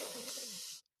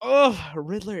 Oh,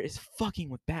 Riddler is fucking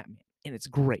with Batman, and it's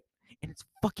great. And it's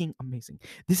fucking amazing.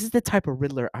 This is the type of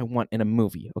Riddler I want in a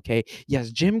movie, okay?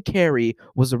 Yes, Jim Carrey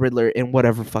was a Riddler in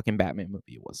whatever fucking Batman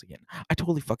movie it was again. I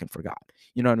totally fucking forgot.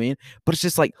 You know what I mean? But it's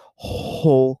just like,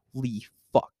 holy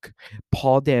fuck.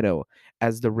 Paul Dano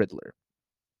as the Riddler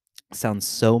sounds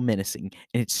so menacing,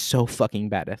 and it's so fucking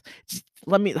badass.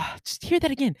 Just hear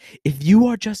that again. If you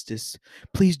are justice,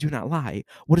 please do not lie.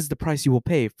 What is the price you will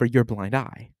pay for your blind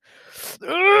eye?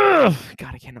 Ugh,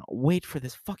 God, I cannot wait for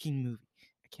this fucking movie.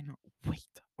 I cannot wait.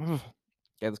 Ugh.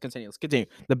 Okay, let's continue.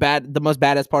 The most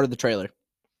badass part of the trailer.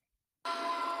 The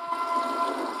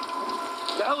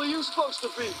hell are you supposed to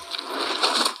be?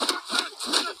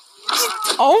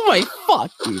 Oh my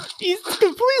fuck, dude. He's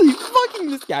completely fucking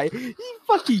this guy.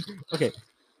 Okay.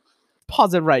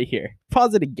 pause it right here.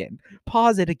 Pause it again.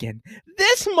 Pause it again.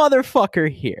 This motherfucker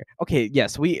here. Okay,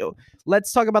 yes,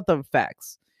 let's talk about the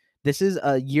facts. This is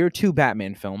a year 2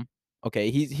 Batman film. Okay,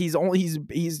 he's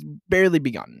barely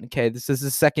begun. Okay, this is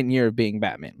his second year of being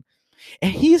Batman,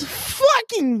 and he's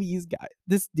fucking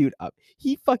this dude up.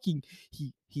 He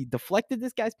deflected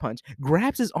this guy's punch,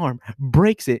 grabs his arm,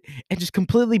 breaks it, and just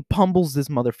completely pummels this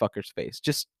motherfucker's face.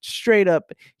 Just straight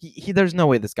up. There's no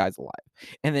way this guy's alive.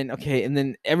 And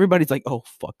then everybody's like, oh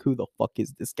fuck, who the fuck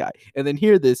is this guy? And then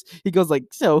hear this. He goes like,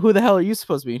 so who the hell are you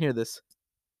supposed to be? And hear this.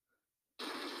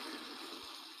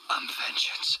 I'm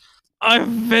vengeance.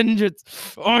 I'm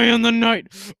vengeance. I am the night.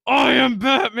 I am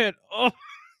Batman. Oh,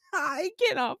 I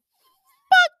cannot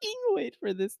fucking wait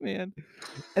for this, man.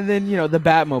 And then the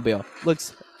Batmobile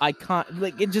looks iconic.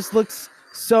 Like, it just looks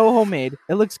so homemade.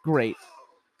 It looks great.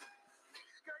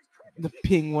 The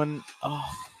penguin. Oh,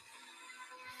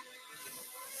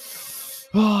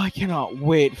 I cannot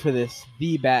wait for this.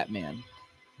 The Batman.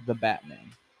 The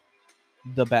Batman.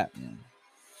 The Batman.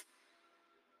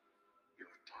 You're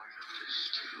part of this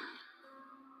too.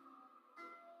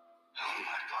 How am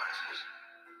I part of it?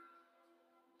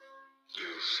 You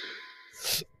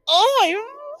see. Oh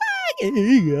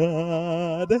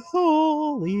my god.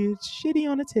 Holy shitty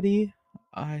on a titty.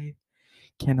 I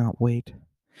cannot wait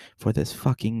for this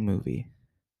fucking movie.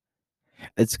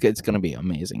 It's gonna be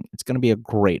amazing. It's gonna be a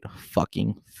great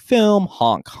fucking film.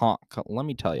 Honk honk. Let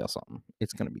me tell you something.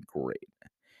 It's gonna be great.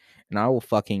 And I will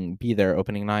fucking be there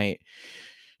opening night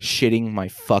shitting my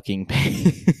fucking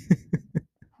pants.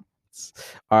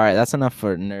 All right, that's enough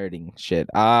for nerding shit.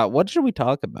 What should we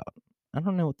talk about? I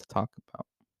don't know what to talk about.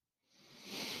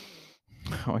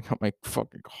 Oh, I got my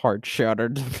fucking heart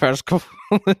shattered the past couple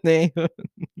of days.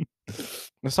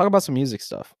 Let's talk about some music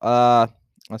stuff.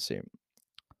 Let's see.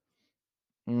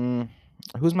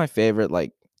 Who's my favorite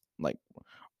like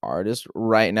artist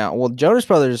right now? Well, Jonas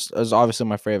Brothers is obviously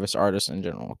my favorite artist in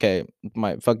general. Okay,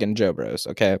 my fucking Joe Bros.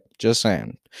 Okay, just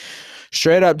saying,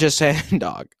 straight up, just saying,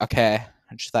 dog. Okay,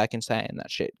 just fucking saying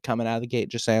that shit coming out of the gate,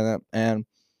 just saying that. And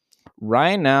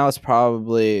right now it's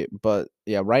probably, but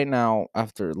yeah, right now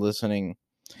after listening,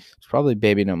 it's probably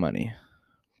Baby No Money.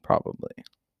 Probably.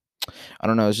 I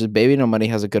don't know. It's just Baby No Money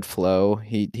has a good flow.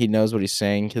 He knows what he's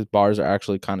saying. His bars are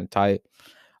actually kind of tight.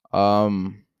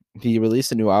 He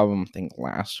released a new album, I think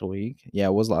last week. Yeah,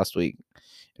 it was last week.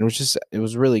 It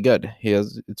was really good.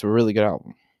 It's a really good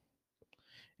album.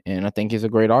 And I think he's a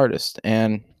great artist.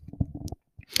 And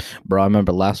bro, I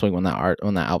remember last week when that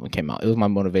album came out, it was my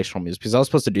motivational music because I was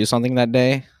supposed to do something that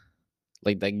day.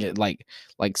 Like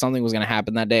something was gonna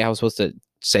happen that day. I was supposed to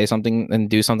say something and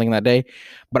do something that day,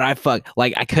 but I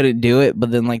couldn't do it.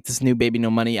 But then like this new Baby No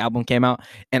Money album came out,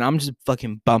 and I'm just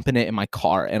fucking bumping it in my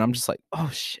car, and I'm just like, oh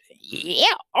shit,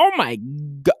 yeah, oh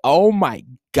my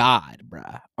god,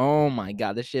 bruh, oh my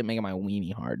god, this shit making my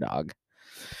weenie hard, dog.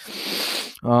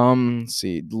 Let's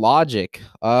see, Logic.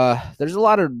 There's a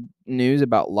lot of news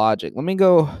about Logic. Let me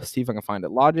go see if I can find it.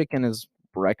 Logic and his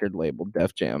record label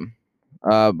Def Jam.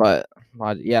 But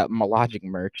yeah, my Logic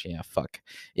merch. Yeah, fuck.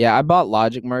 Yeah, I bought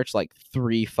Logic merch like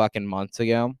 3 fucking months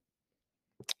ago.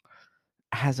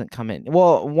 Hasn't come in.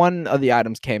 Well, one of the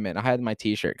items came in. I had my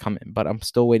t-shirt come in, but I'm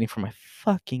still waiting for my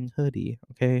fucking hoodie.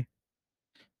 Okay.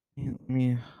 Let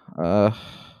me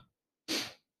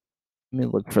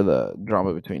look for the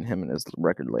drama between him and his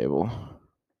record label.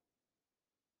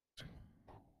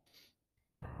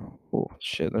 Oh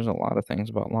shit, there's a lot of things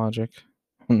about Logic.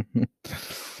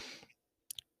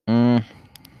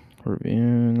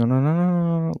 Review.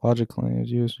 No. Logic claims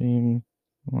using.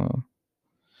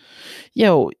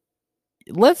 Yo,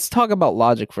 let's talk about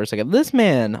Logic for a second. This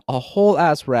man, a whole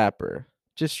ass rapper,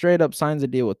 just straight up signs a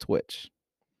deal with Twitch.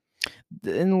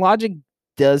 And Logic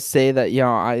does say that,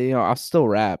 I'll still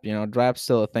rap. Rap's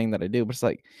still a thing that I do. But it's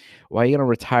like, why are you gonna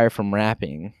retire from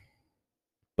rapping?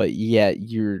 But yet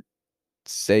you're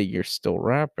still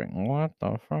rapping. What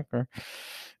the fucker?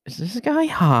 Is this guy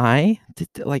high?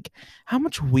 Like, how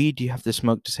much weed do you have to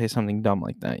smoke to say something dumb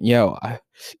like that?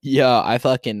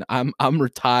 I'm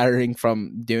retiring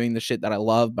from doing the shit that I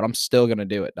love, but I'm still gonna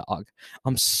do it, dog.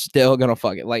 I'm still gonna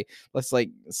fuck it. Like, let's like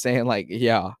saying like,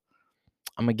 yeah,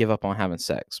 I'm gonna give up on having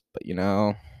sex, but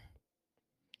next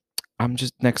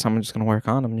time I'm just gonna wear a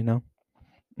condom.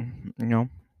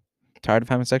 Tired of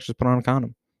having sex, just put on a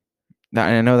condom.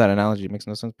 I know that analogy makes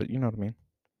no sense, but you know what I mean.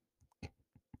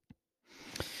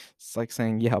 It's like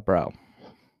saying, yeah, bro.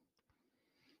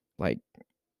 Like,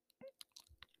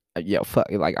 yo, fuck.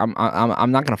 Like,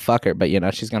 I'm not gonna fuck her, but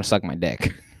she's gonna suck my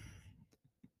dick.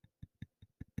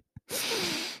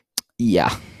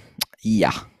 Yeah.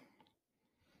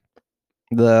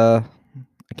 The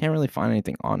I can't really find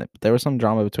anything on it. But there was some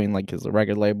drama between like his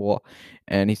record label,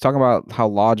 and he's talking about how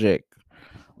Logic.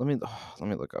 Let me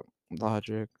look up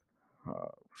Logic.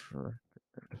 Sure.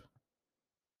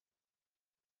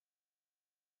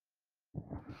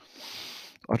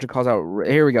 Logic calls out.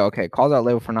 Here we go. Okay, calls out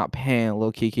label for not paying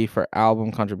Lil Keke for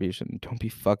album contribution. Don't be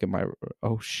fucking my.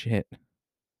 Oh shit.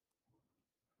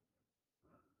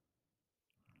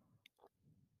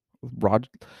 Rod.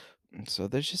 So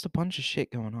there's just a bunch of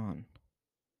shit going on.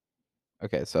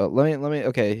 Okay, so let me.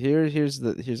 Okay, here's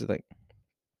the thing.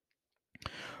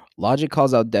 Logic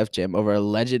calls out Def Jam over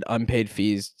alleged unpaid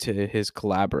fees to his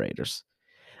collaborators.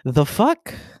 The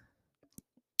fuck?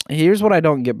 Here's what I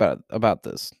don't get about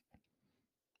this.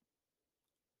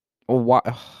 Well,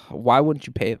 why wouldn't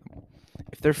you pay them?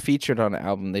 If they're featured on an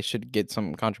album, they should get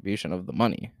some contribution of the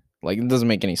money. Like, it doesn't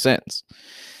make any sense.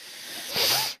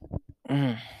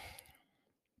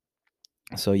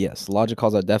 So yes, Logic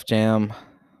calls out Def Jam,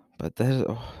 but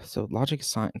so Logic is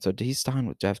signed. So he's signed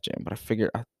with Def Jam, but I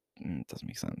figured it doesn't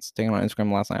make sense. Taken on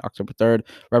Instagram last night, October 3rd,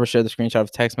 rapper shared the screenshot of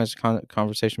a text message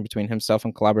conversation between himself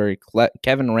and collaborator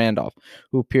Kevin Randolph,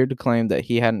 who appeared to claim that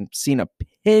he hadn't seen a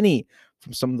penny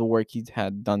from some of the work he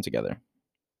had done together.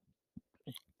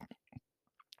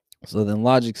 So then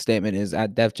Logic's statement is,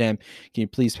 at Def Jam, can you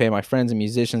please pay my friends and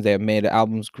musicians? They have made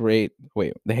albums great.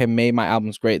 They have made my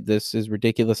albums great. This is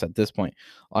ridiculous at this point.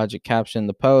 Logic captioned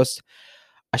the post,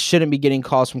 I shouldn't be getting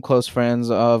calls from close friends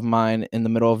of mine in the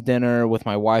middle of dinner with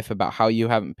my wife about how you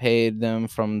haven't paid them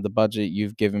from the budget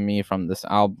you've given me from this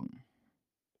album.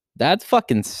 That's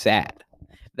fucking sad.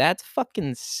 That's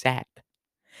fucking sad.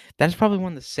 That's probably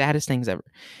one of the saddest things ever.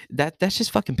 That's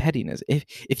just fucking pettiness.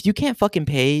 If you can't fucking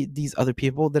pay these other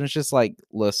people, then it's just like,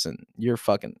 listen, you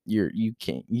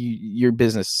can't, your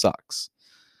business sucks.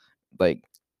 Like,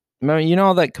 you know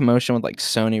all that commotion with like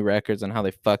Sony Records and how they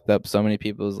fucked up so many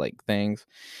people's like things.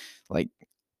 Like,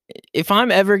 if I'm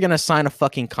ever gonna sign a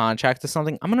fucking contract to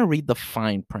something, I'm gonna read the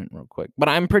fine print real quick. But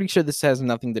I'm pretty sure this has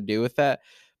nothing to do with that.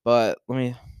 But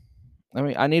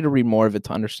I need to read more of it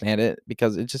to understand it,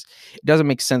 because it doesn't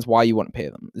make sense why you wouldn't pay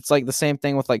them. It's like the same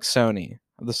thing with like Sony,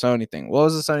 the Sony thing. What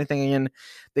was the Sony thing again?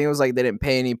 I think it was like they didn't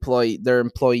pay their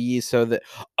employees, so that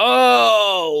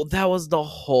that was the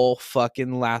whole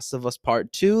fucking Last of Us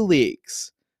Part 2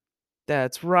 leaks.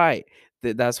 That's right.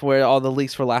 That's where all the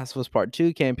leaks for Last of Us Part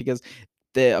 2 came, because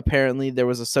apparently there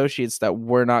was associates that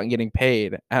were not getting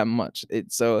paid at much.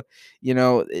 It's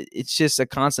just a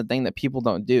constant thing that people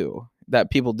do.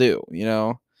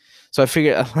 So I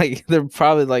figure like they're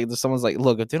probably like someone's like,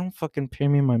 look, if they don't fucking pay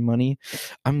me my money,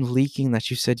 I'm leaking that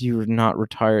you said you were not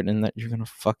retired and that you're gonna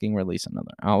fucking release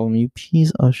another album, you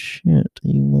piece of shit,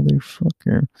 you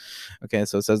motherfucker. Okay,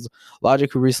 so it says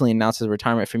Logic, who recently announced his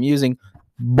retirement from using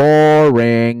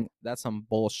boring. That's some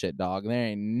bullshit, dog. There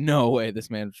ain't no way this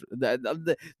man. There's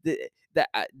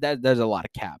a lot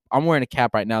of cap. I'm wearing a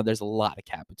cap right now. There's a lot of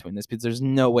cap between this, because there's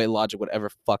no way Logic would ever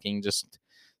fucking just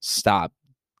stop.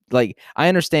 Like, I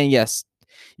understand. Yes,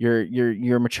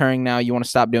 you're maturing now. You want to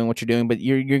stop doing what you're doing, but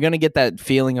you're gonna get that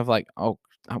feeling of like, oh,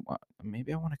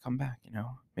 maybe I want to come back.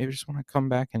 Maybe I just want to come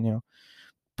back and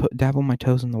dabble my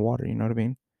toes in the water. You know what I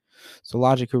mean? So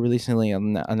Logic, who recently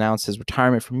announced his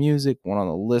retirement from music, went on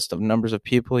the list of numbers of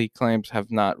people he claims have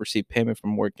not received payment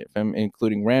from work at him,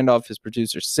 including Randolph, his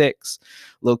producer Six,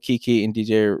 Lil Keke, and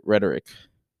DJ Rhetoric.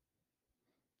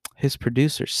 His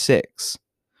producer Six.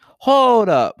 Hold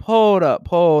up.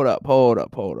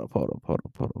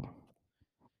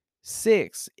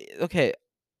 Six. Okay.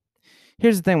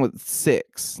 Here's the thing with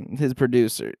Six, his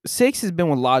producer. Six has been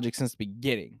with Logic since the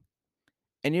beginning.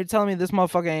 And you're telling me this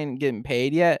motherfucker ain't getting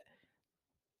paid yet?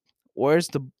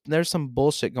 There's some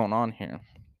bullshit going on here,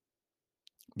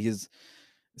 because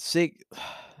Six,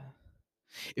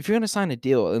 if you're gonna sign a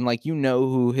deal and like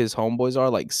who his homeboys are,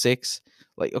 like Six,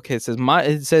 like, okay, it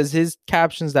says his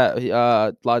captions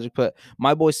that Logic put,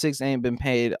 my boy Six ain't been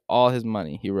paid all his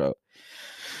money, he wrote.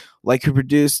 Like, who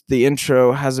produced the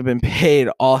intro hasn't been paid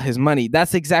all his money.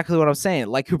 That's exactly what I'm saying.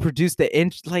 Like, who produced the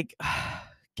intro, like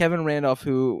Kevin Randolph,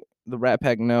 who the Rat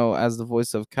Pack know as the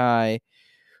voice of Kai,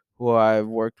 who I've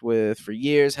worked with for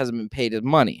years, hasn't been paid his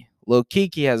money. Lil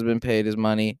Keke hasn't been paid his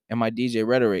money, and my DJ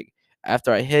Rhetoric,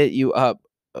 after I hit you up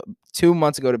 2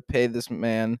 months ago to pay this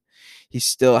man, he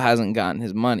still hasn't gotten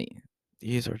his money.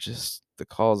 These are just the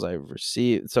calls I've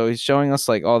received. So he's showing us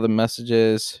like all the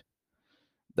messages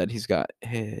that he's got.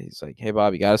 Hey, he's like, hey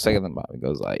Bobby, got a second? Then Bobby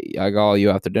goes like, I got all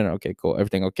you after dinner. Okay, cool,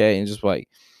 everything okay? And just like,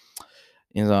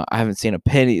 I haven't seen a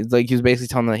penny. It's like he was basically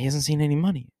telling me that he hasn't seen any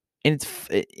money, and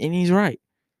he's right.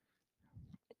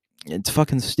 It's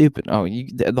fucking stupid. Oh,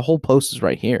 the whole post is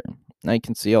right here. Now you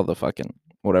can see all the fucking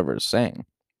whatever it's saying.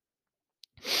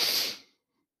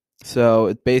 So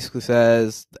it basically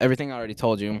says everything I already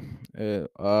told you.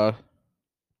 But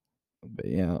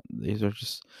yeah, these are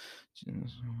just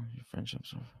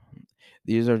friendships.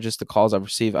 These are just the calls I've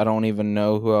received. I don't even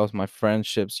know who else my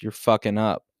friendships. You're fucking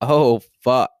up. Oh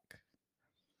fuck.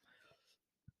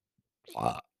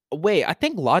 Wait, I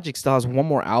think Logic still has one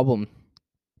more album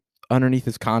underneath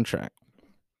his contract.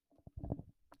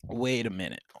 Wait a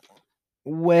minute.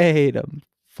 Wait a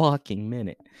fucking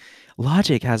minute.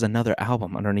 Logic has another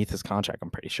album underneath his contract,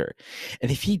 I'm pretty sure. And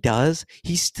if he does,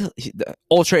 the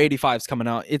Ultra 85 is coming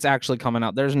out. It's actually coming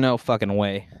out. There's no fucking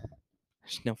way.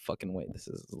 There's no fucking way. This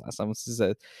is the last time.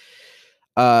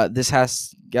 This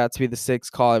has got to be the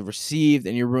sixth call I've received,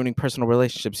 and you're ruining personal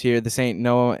relationships here. This ain't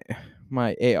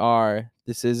my AR.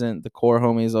 This isn't the core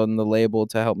homies on the label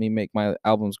to help me make my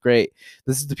albums great.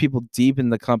 This is the people deep in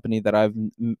the company that I've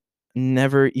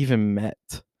never even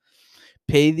met.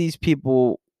 Pay these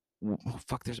people. Oh,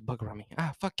 fuck, there's a bug around me.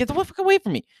 Fuck, get the fuck away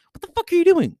from me. What the fuck are you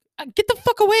doing? Get the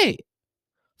fuck away.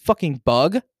 Fucking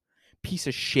bug. Piece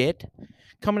of shit.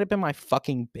 Coming up in my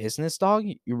fucking business, dog.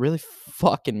 You're really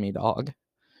fucking me, dog.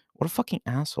 What a fucking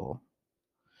asshole.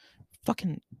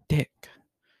 Fucking dick.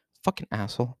 Fucking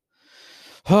asshole.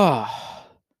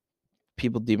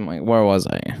 People deep in my. Where was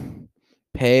I?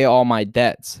 Pay all my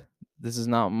debts. This is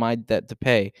not my debt to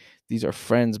pay. These are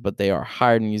friends, but they are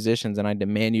hired musicians, and I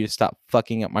demand you to stop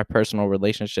fucking up my personal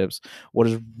relationships. What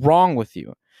is wrong with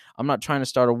you? I'm not trying to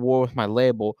start a war with my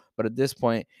label, but at this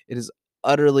point, it is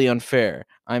utterly unfair.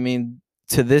 I mean,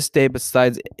 to this day,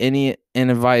 besides any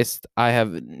advice, I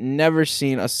have never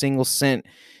seen a single cent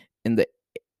in the.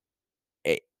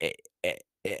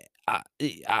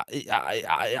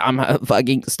 I'm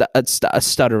fucking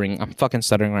stuttering. I'm fucking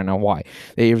stuttering right now. Why?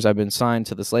 The years I've been signed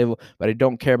to this label, but I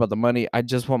don't care about the money. I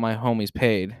just want my homies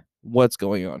paid. What's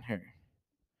going on here?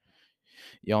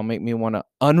 Y'all make me want to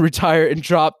unretire and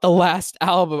drop the last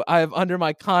album I have under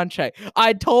my contract.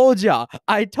 I told y'all.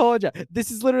 This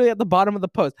is literally at the bottom of the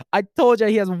post. I told y'all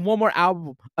he has one more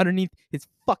album underneath his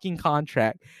fucking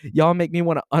contract. Y'all make me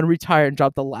want to unretire and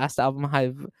drop the last album I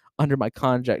have under my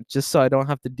contract just so I don't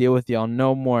have to deal with y'all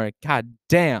no more. God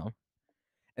damn.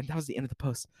 And that was the end of the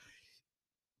post.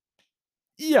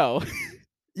 Yo.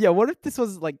 Yeah, what if this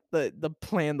was like the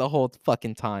plan the whole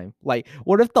fucking time? Like,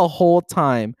 what if the whole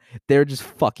time they're just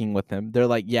fucking with him? They're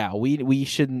like, yeah, we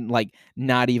shouldn't like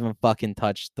not even fucking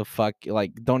touch the fuck,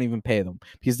 like don't even pay them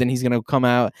because then he's gonna come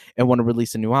out and want to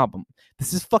release a new album.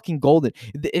 This is fucking golden.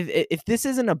 If this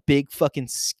isn't a big fucking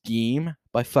scheme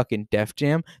by fucking Def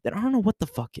Jam, then I don't know what the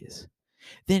fuck is.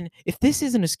 Then if this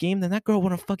isn't a scheme, then that girl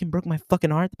would have fucking broke my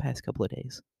fucking heart the past couple of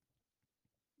days.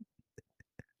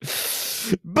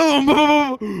 Boom,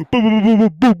 boom, boom, boom, boom,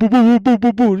 boom, boom, boom,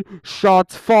 boom, boom.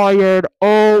 Shots fired.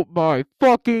 Oh my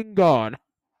fucking god.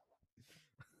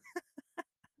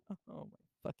 Oh my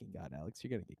fucking god, Alex,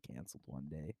 you're gonna get canceled one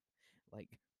day. Like,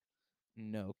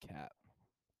 no cap.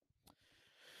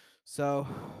 So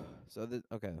this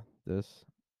okay. This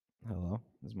hello.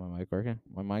 Is my mic working?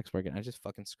 My mic's working. I just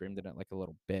fucking screamed at it like a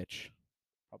little bitch.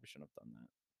 Probably shouldn't have done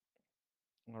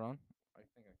that. Hold on. I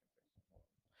think I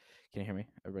can you hear me?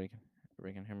 Everybody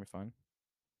can hear me fine?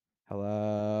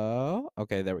 Hello.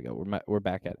 Okay, there we go. We're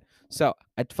back at it. So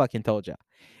I fucking told you,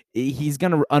 he's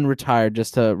gonna unretire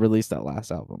just to release that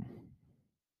last album.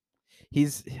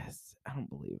 Yes, I don't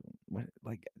believe him.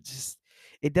 Like, just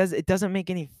it doesn't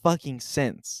make any fucking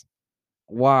sense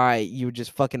why you would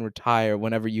just fucking retire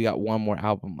whenever you got one more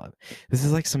album left. This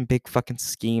is like some big fucking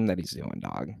scheme that he's doing,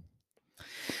 dog.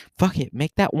 Fuck it.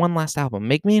 Make that one last album.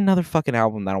 Make me another fucking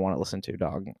album that I want to listen to,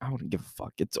 dog. I wouldn't give a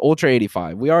fuck. It's Ultra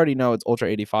 85. We already know it's Ultra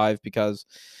 85 because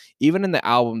even in the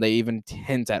album, they even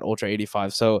hint at Ultra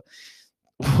 85. So,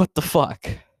 what the fuck?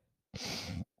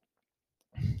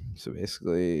 So,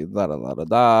 basically,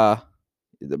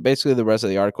 basically, the rest of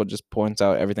the article just points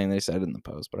out everything they said in the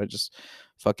post, but I just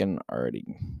fucking already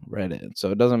read it. So,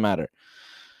 it doesn't matter.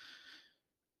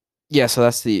 Yeah, so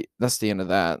that's the end of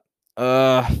that.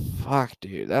 Fuck,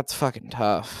 dude, that's fucking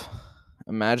tough.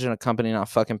 Imagine a company not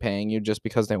fucking paying you just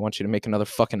because they want you to make another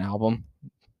fucking album.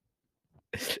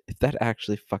 If that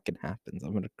actually fucking happens,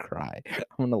 I'm gonna cry.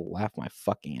 I'm gonna laugh my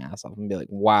fucking ass off and be like,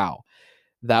 wow,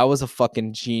 that was a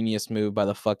fucking genius move by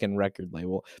the fucking record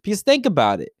label. Because think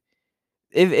about it.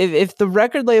 If the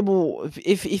record label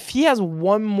if he has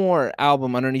one more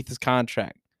album underneath his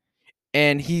contract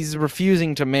and he's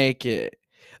refusing to make it,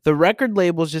 the record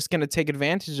label is just going to take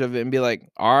advantage of it and be like,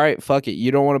 all right, fuck it. You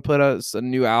don't want to put us a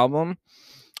new album?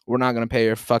 We're not going to pay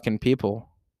your fucking people.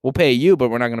 We'll pay you,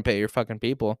 but we're not going to pay your fucking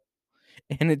people.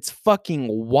 And it's fucking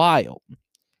wild.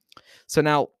 So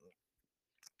now,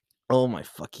 oh my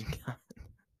fucking god.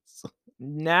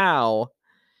 Now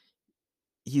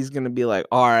he's gonna be like,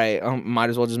 all right, might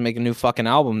as well just make a new fucking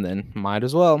album then. Might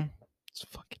as well. It's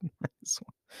fucking might as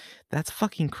well. That's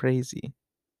fucking crazy.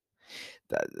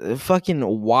 That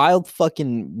fucking wild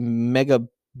fucking mega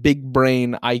big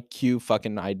brain IQ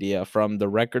fucking idea from the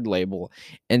record label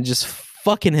and just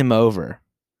fucking him over.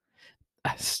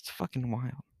 That's fucking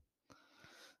wild.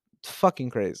 It's fucking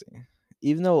crazy.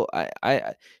 Even though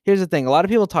I here's the thing, a lot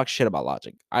of people talk shit about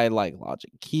Logic. I like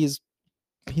Logic. He's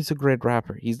a great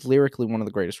rapper. He's lyrically one of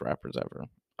the greatest rappers ever.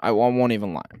 I won't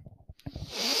even lie.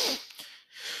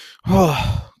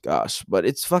 Oh gosh, but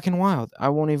it's fucking wild. I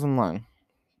won't even lie.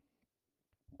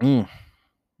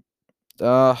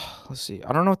 Let's see.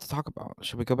 I don't know what to talk about.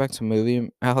 Should we go back to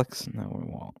movie, Alex? No,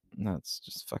 we won't. That's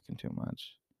just fucking too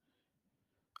much.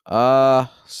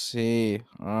 Let's see.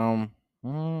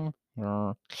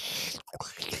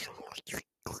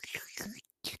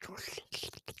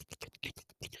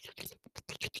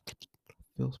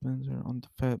 Phil Spencer on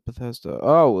the Bethesda.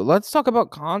 Oh, let's talk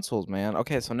about consoles, man.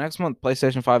 Okay, so next month,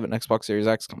 PlayStation 5 and Xbox Series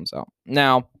X comes out.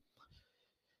 Now,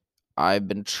 I've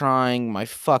been trying my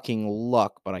fucking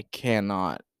luck, but I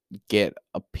cannot get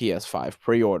a PS5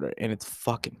 pre-order, and it's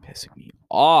fucking pissing me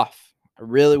off. I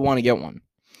really want to get one.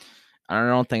 I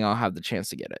don't think I'll have the chance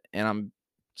to get it, and I'm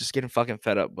just getting fucking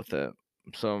fed up with it.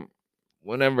 So,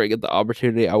 whenever I get the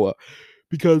opportunity, I will,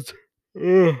 because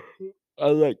I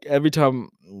like every time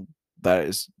that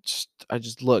is just I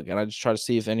just look and I just try to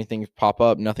see if anything pop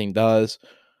up. Nothing does.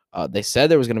 They said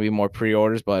there was going to be more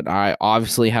pre-orders, but I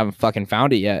obviously haven't fucking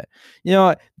found it yet. You know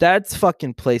what? That's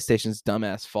fucking PlayStation's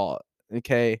dumbass fault.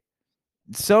 Okay,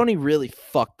 Sony really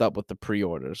fucked up with the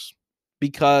pre-orders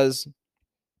because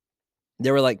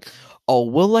they were like, "Oh,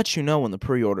 we'll let you know when the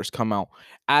pre-orders come out."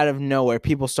 Out of nowhere,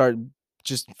 people start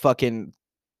just fucking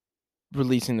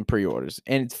releasing the pre-orders,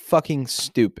 and it's fucking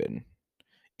stupid.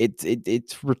 It's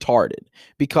retarded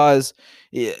because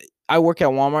I work at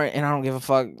Walmart and I don't give a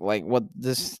fuck like what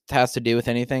this has to do with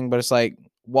anything, but it's like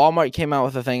Walmart came out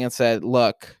with a thing and said,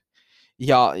 "Look,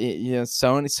 y'all,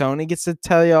 Sony gets to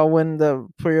tell y'all when the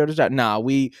pre-orders are." Nah,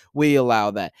 we allow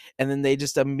that, and then they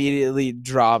just immediately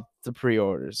dropped the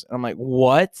pre-orders. I'm like,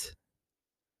 what?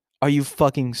 Are you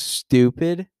fucking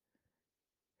stupid?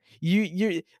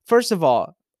 You first of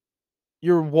all,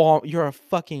 you're a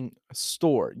fucking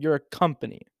store. You're a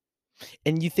company.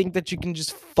 And you think that you can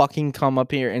just fucking come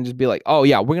up here and just be like, "Oh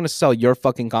yeah, we're going to sell your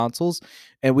fucking consoles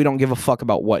and we don't give a fuck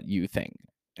about what you think."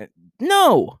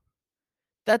 No.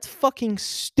 That's fucking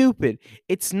stupid.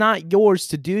 It's not yours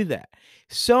to do that.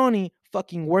 Sony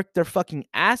fucking worked their fucking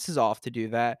asses off to do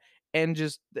that and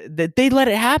just they let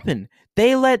it happen.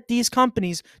 They let these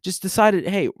companies just decided,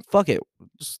 "Hey, fuck it.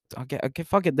 Just okay,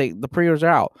 fuck it. The pre-orders are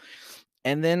out."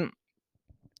 And then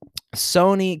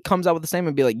Sony comes out with the same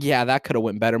and be like, "Yeah, that could have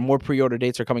went better. More pre-order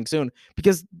dates are coming soon,"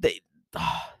 because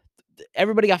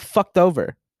everybody got fucked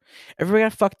over. Everybody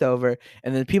got fucked over,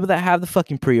 and then people that have the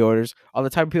fucking pre-orders are the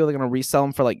type of people that are gonna resell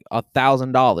them for like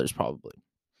 $1,000 probably.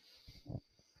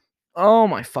 Oh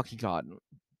my fucking god!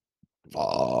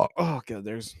 Oh god,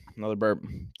 there's another burp.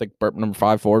 Like burp number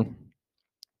 5, 4.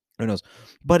 Who knows?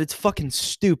 But it's fucking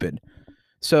stupid.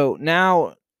 So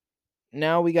now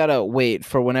we gotta wait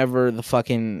for whenever the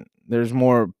fucking there's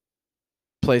more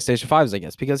PlayStation 5s, I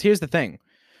guess. Because here's the thing.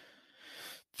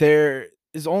 There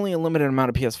is only a limited amount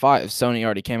of PS5s. Sony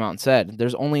already came out and said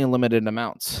there's only a limited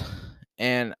amounts.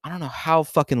 And I don't know how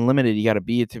fucking limited you gotta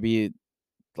be to be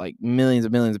like millions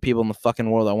of people in the fucking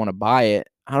world that want to buy it.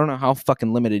 I don't know how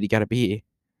fucking limited you gotta be.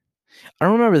 I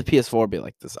don't remember the PS4 be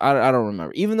like this. I don't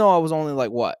remember. Even though I was only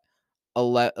like what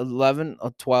 11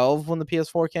 or 12 when the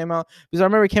PS4 came out, because I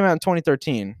remember it came out in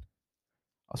 2013. I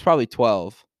was probably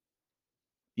 12.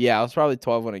 Yeah, I was probably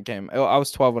 12 when it came. I was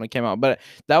 12 when it came out, but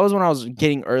that was when I was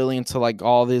getting early into like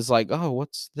all these like, oh,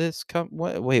 what's this?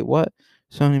 What? Wait, what?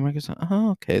 Sony, Microsoft.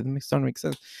 Oh, okay, that makes starting to make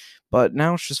sense. But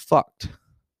now it's just fucked.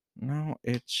 Now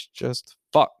it's just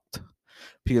fucked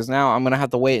because now I'm gonna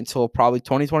have to wait until probably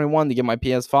 2021 to get my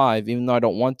PS5, even though I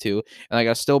don't want to, and I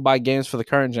gotta still buy games for the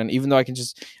current gen, even though I can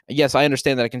just. Yes, I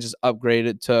understand that I can just upgrade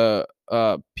it to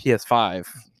PS5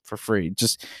 for free.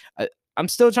 Just I'm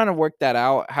still trying to work that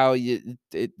out. How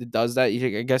it does that?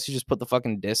 I guess you just put the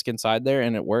fucking disc inside there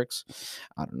and it works.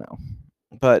 I don't know,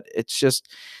 but it's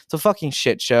a fucking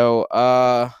shit show.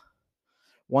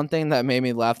 One thing that made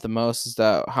me laugh the most is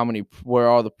that where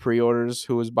are the pre-orders,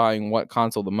 who was buying what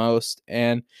console the most,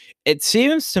 and it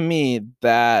seems to me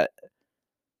that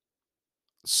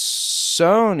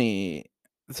Sony.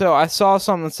 So I saw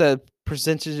something that said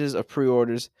percentages of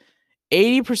pre-orders.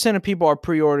 80% of people are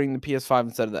pre-ordering the PS5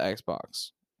 instead of the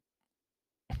Xbox.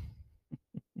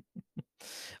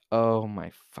 Oh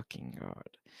my fucking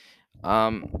god.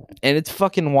 And it's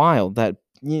fucking wild that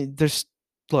there's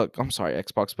look. I'm sorry,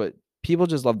 Xbox, but people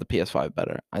just love the PS5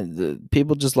 better.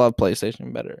 People just love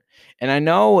PlayStation better, and I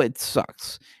know it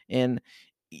sucks. And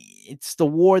it's the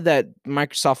war that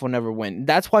Microsoft will never win.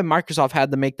 That's why Microsoft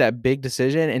had to make that big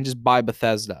decision and just buy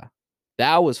Bethesda.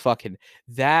 That was fucking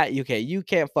that. Okay, you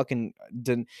can't fucking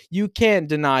you can't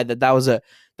deny that was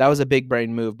a big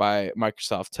brain move by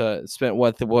Microsoft to spend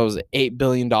what was it, $8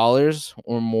 billion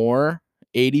or more.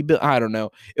 80 bill, I don't know.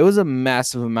 It was a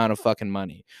massive amount of fucking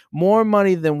money. More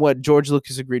money than what George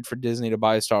Lucas agreed for Disney to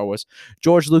buy Star Wars.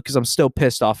 George Lucas, I'm still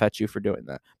pissed off at you for doing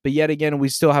that. But yet again, we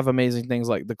still have amazing things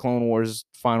like the Clone Wars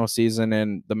final season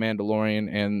and The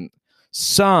Mandalorian and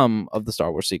some of the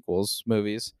Star Wars sequels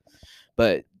movies.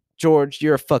 But George,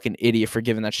 you're a fucking idiot for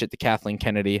giving that shit to Kathleen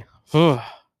Kennedy.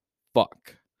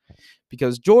 Fuck.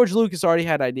 Because George Lucas already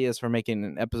had ideas for making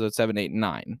an episode 7, 8, and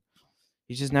 9.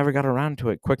 He just never got around to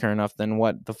it quicker enough than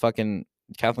what the fucking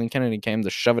Kathleen Kennedy came to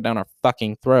shove it down our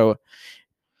fucking throat.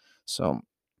 So,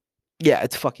 yeah,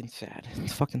 it's fucking sad.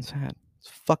 It's fucking sad. It's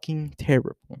fucking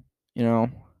terrible. You know?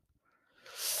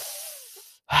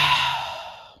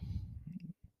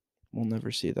 We'll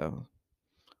never see though.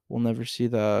 We'll never see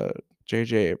the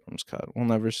J.J. Abrams cut. We'll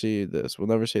never see this. We'll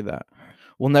never see that.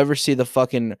 We'll never see the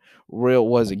fucking real,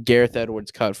 was it Gareth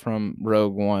Edwards cut from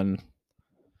Rogue One.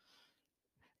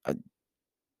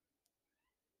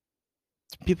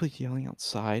 People yelling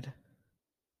outside. I'm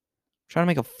trying to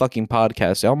make a fucking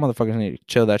podcast. Y'all motherfuckers need to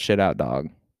chill that shit out, dog.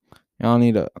 Y'all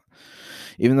need to,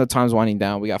 even though time's winding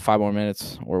down, we got 5 more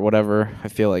minutes or whatever. I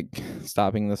feel like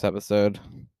stopping this episode.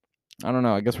 I don't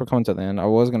know. I guess we're coming to the end. I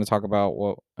was going to talk about,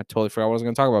 well, I totally forgot what I was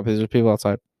going to talk about because there's people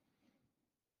outside.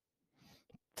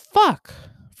 Fuck.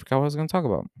 I forgot what I was going to talk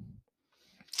about.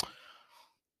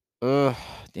 Ugh,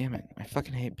 damn it. I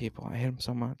fucking hate people. I hate them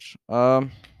so much.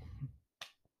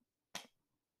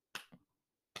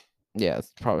 Yeah, it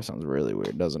probably sounds really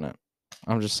weird, doesn't it?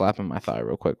 I'm just slapping my thigh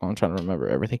real quick while I'm trying to remember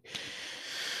everything.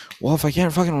 Well, if I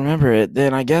can't fucking remember it,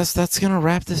 then I guess that's gonna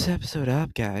wrap this episode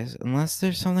up, guys. Unless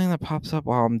there's something that pops up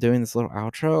while I'm doing this little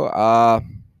outro.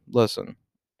 Listen.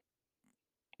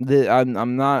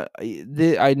 I'm not.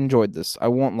 I enjoyed this. I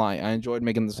won't lie. I enjoyed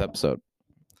making this episode.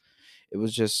 It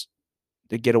was just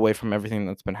to get away from everything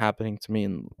that's been happening to me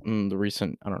in the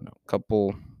recent, I don't know,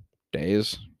 couple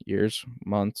days, years,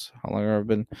 months, how long I've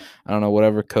been, I don't know,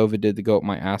 whatever COVID did to go up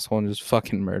my asshole and just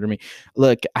fucking murder me.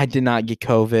 Look, I did not get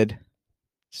COVID.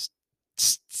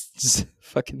 Just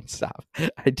fucking stop.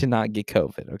 I did not get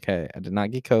COVID, okay? I did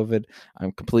not get COVID.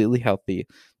 I'm completely healthy.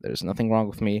 There's nothing wrong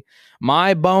with me.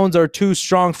 My bones are too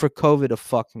strong for COVID to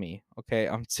fuck me, okay?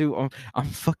 I'm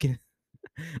fucking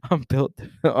I'm built.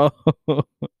 Oh,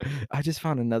 I just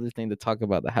found another thing to talk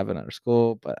about that happened at our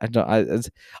school, but I don't.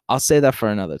 I'll say that for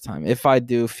another time. If I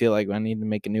do feel like I need to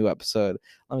make a new episode,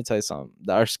 let me tell you something.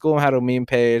 Our school had a meme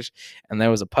page, and there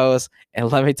was a post,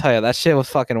 and let me tell you, that shit was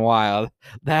fucking wild.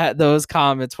 Those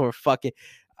comments were fucking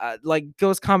like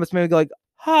those comments made me go like,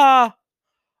 ha,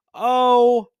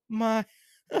 oh my,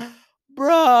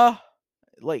 bruh.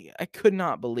 Like I could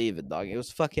not believe it, dog. It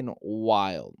was fucking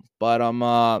wild. But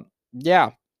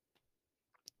yeah.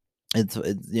 It's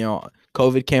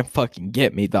COVID can't fucking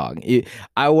get me, dog.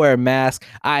 I wear a mask.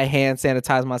 I hand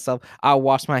sanitize myself. I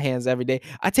wash my hands every day.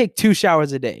 I take 2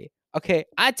 showers a day. Okay,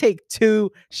 I take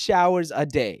 2 showers a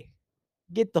day.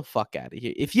 Get the fuck out of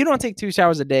here. If you don't take 2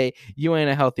 showers a day, you ain't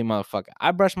a healthy motherfucker.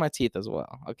 I brush my teeth as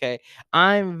well. Okay,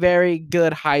 I'm very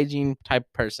good hygiene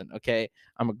type person. Okay,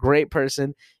 I'm a great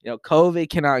person. COVID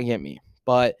cannot get me.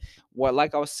 But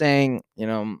like I was saying,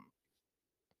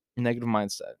 negative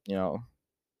mindset.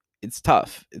 It's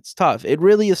tough. It's tough. It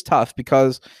really is tough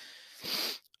because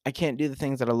I can't do the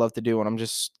things that I love to do when I'm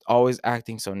just always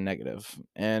acting so negative.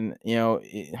 And, now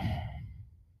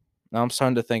I'm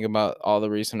starting to think about all the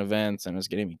recent events and it's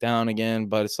getting me down again.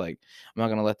 But it's like, I'm not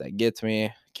going to let that get to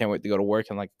me. Can't wait to go to work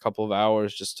in like a couple of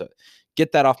hours just to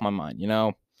get that off my mind,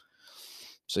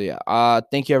 So, yeah,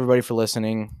 thank you everybody for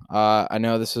listening. I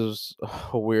know this is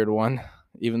a weird one,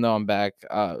 even though I'm back.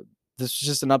 This was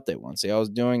just an update one. See, I was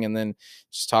doing and then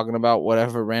just talking about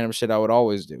whatever random shit I would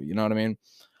always do. You know what I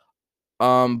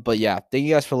mean? But yeah, thank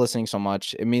you guys for listening so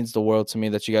much. It means the world to me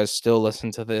that you guys still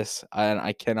listen to this, and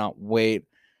I cannot wait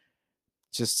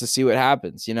just to see what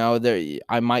happens.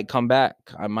 I might come back.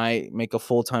 I might make a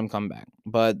full-time comeback.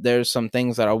 But there's some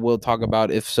things that I will talk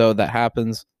about if so that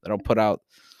happens that I'll put out.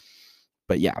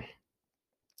 But yeah.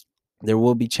 There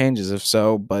will be changes if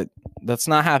so, but that's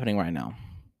not happening right now.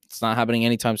 It's not happening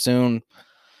anytime soon.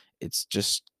 It's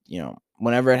just,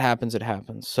 whenever it happens, it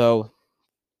happens. So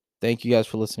thank you guys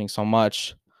for listening so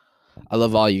much. I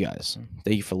love all you guys.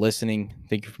 Thank you for listening.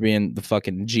 Thank you for being the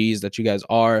fucking G's that you guys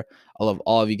are. I love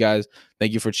all of you guys.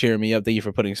 Thank you for cheering me up. Thank you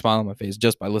for putting a smile on my face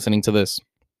just by listening to this.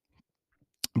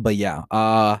 But yeah,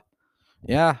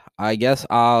 I guess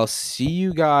I'll see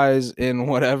you guys in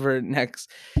whatever next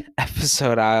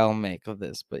episode I'll make of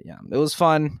this. But yeah, it was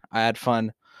fun. I had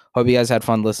fun. Hope you guys had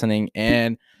fun listening,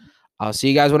 and I'll see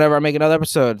you guys whenever I make another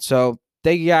episode. So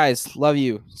thank you guys. Love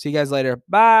you. See you guys later.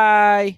 Bye.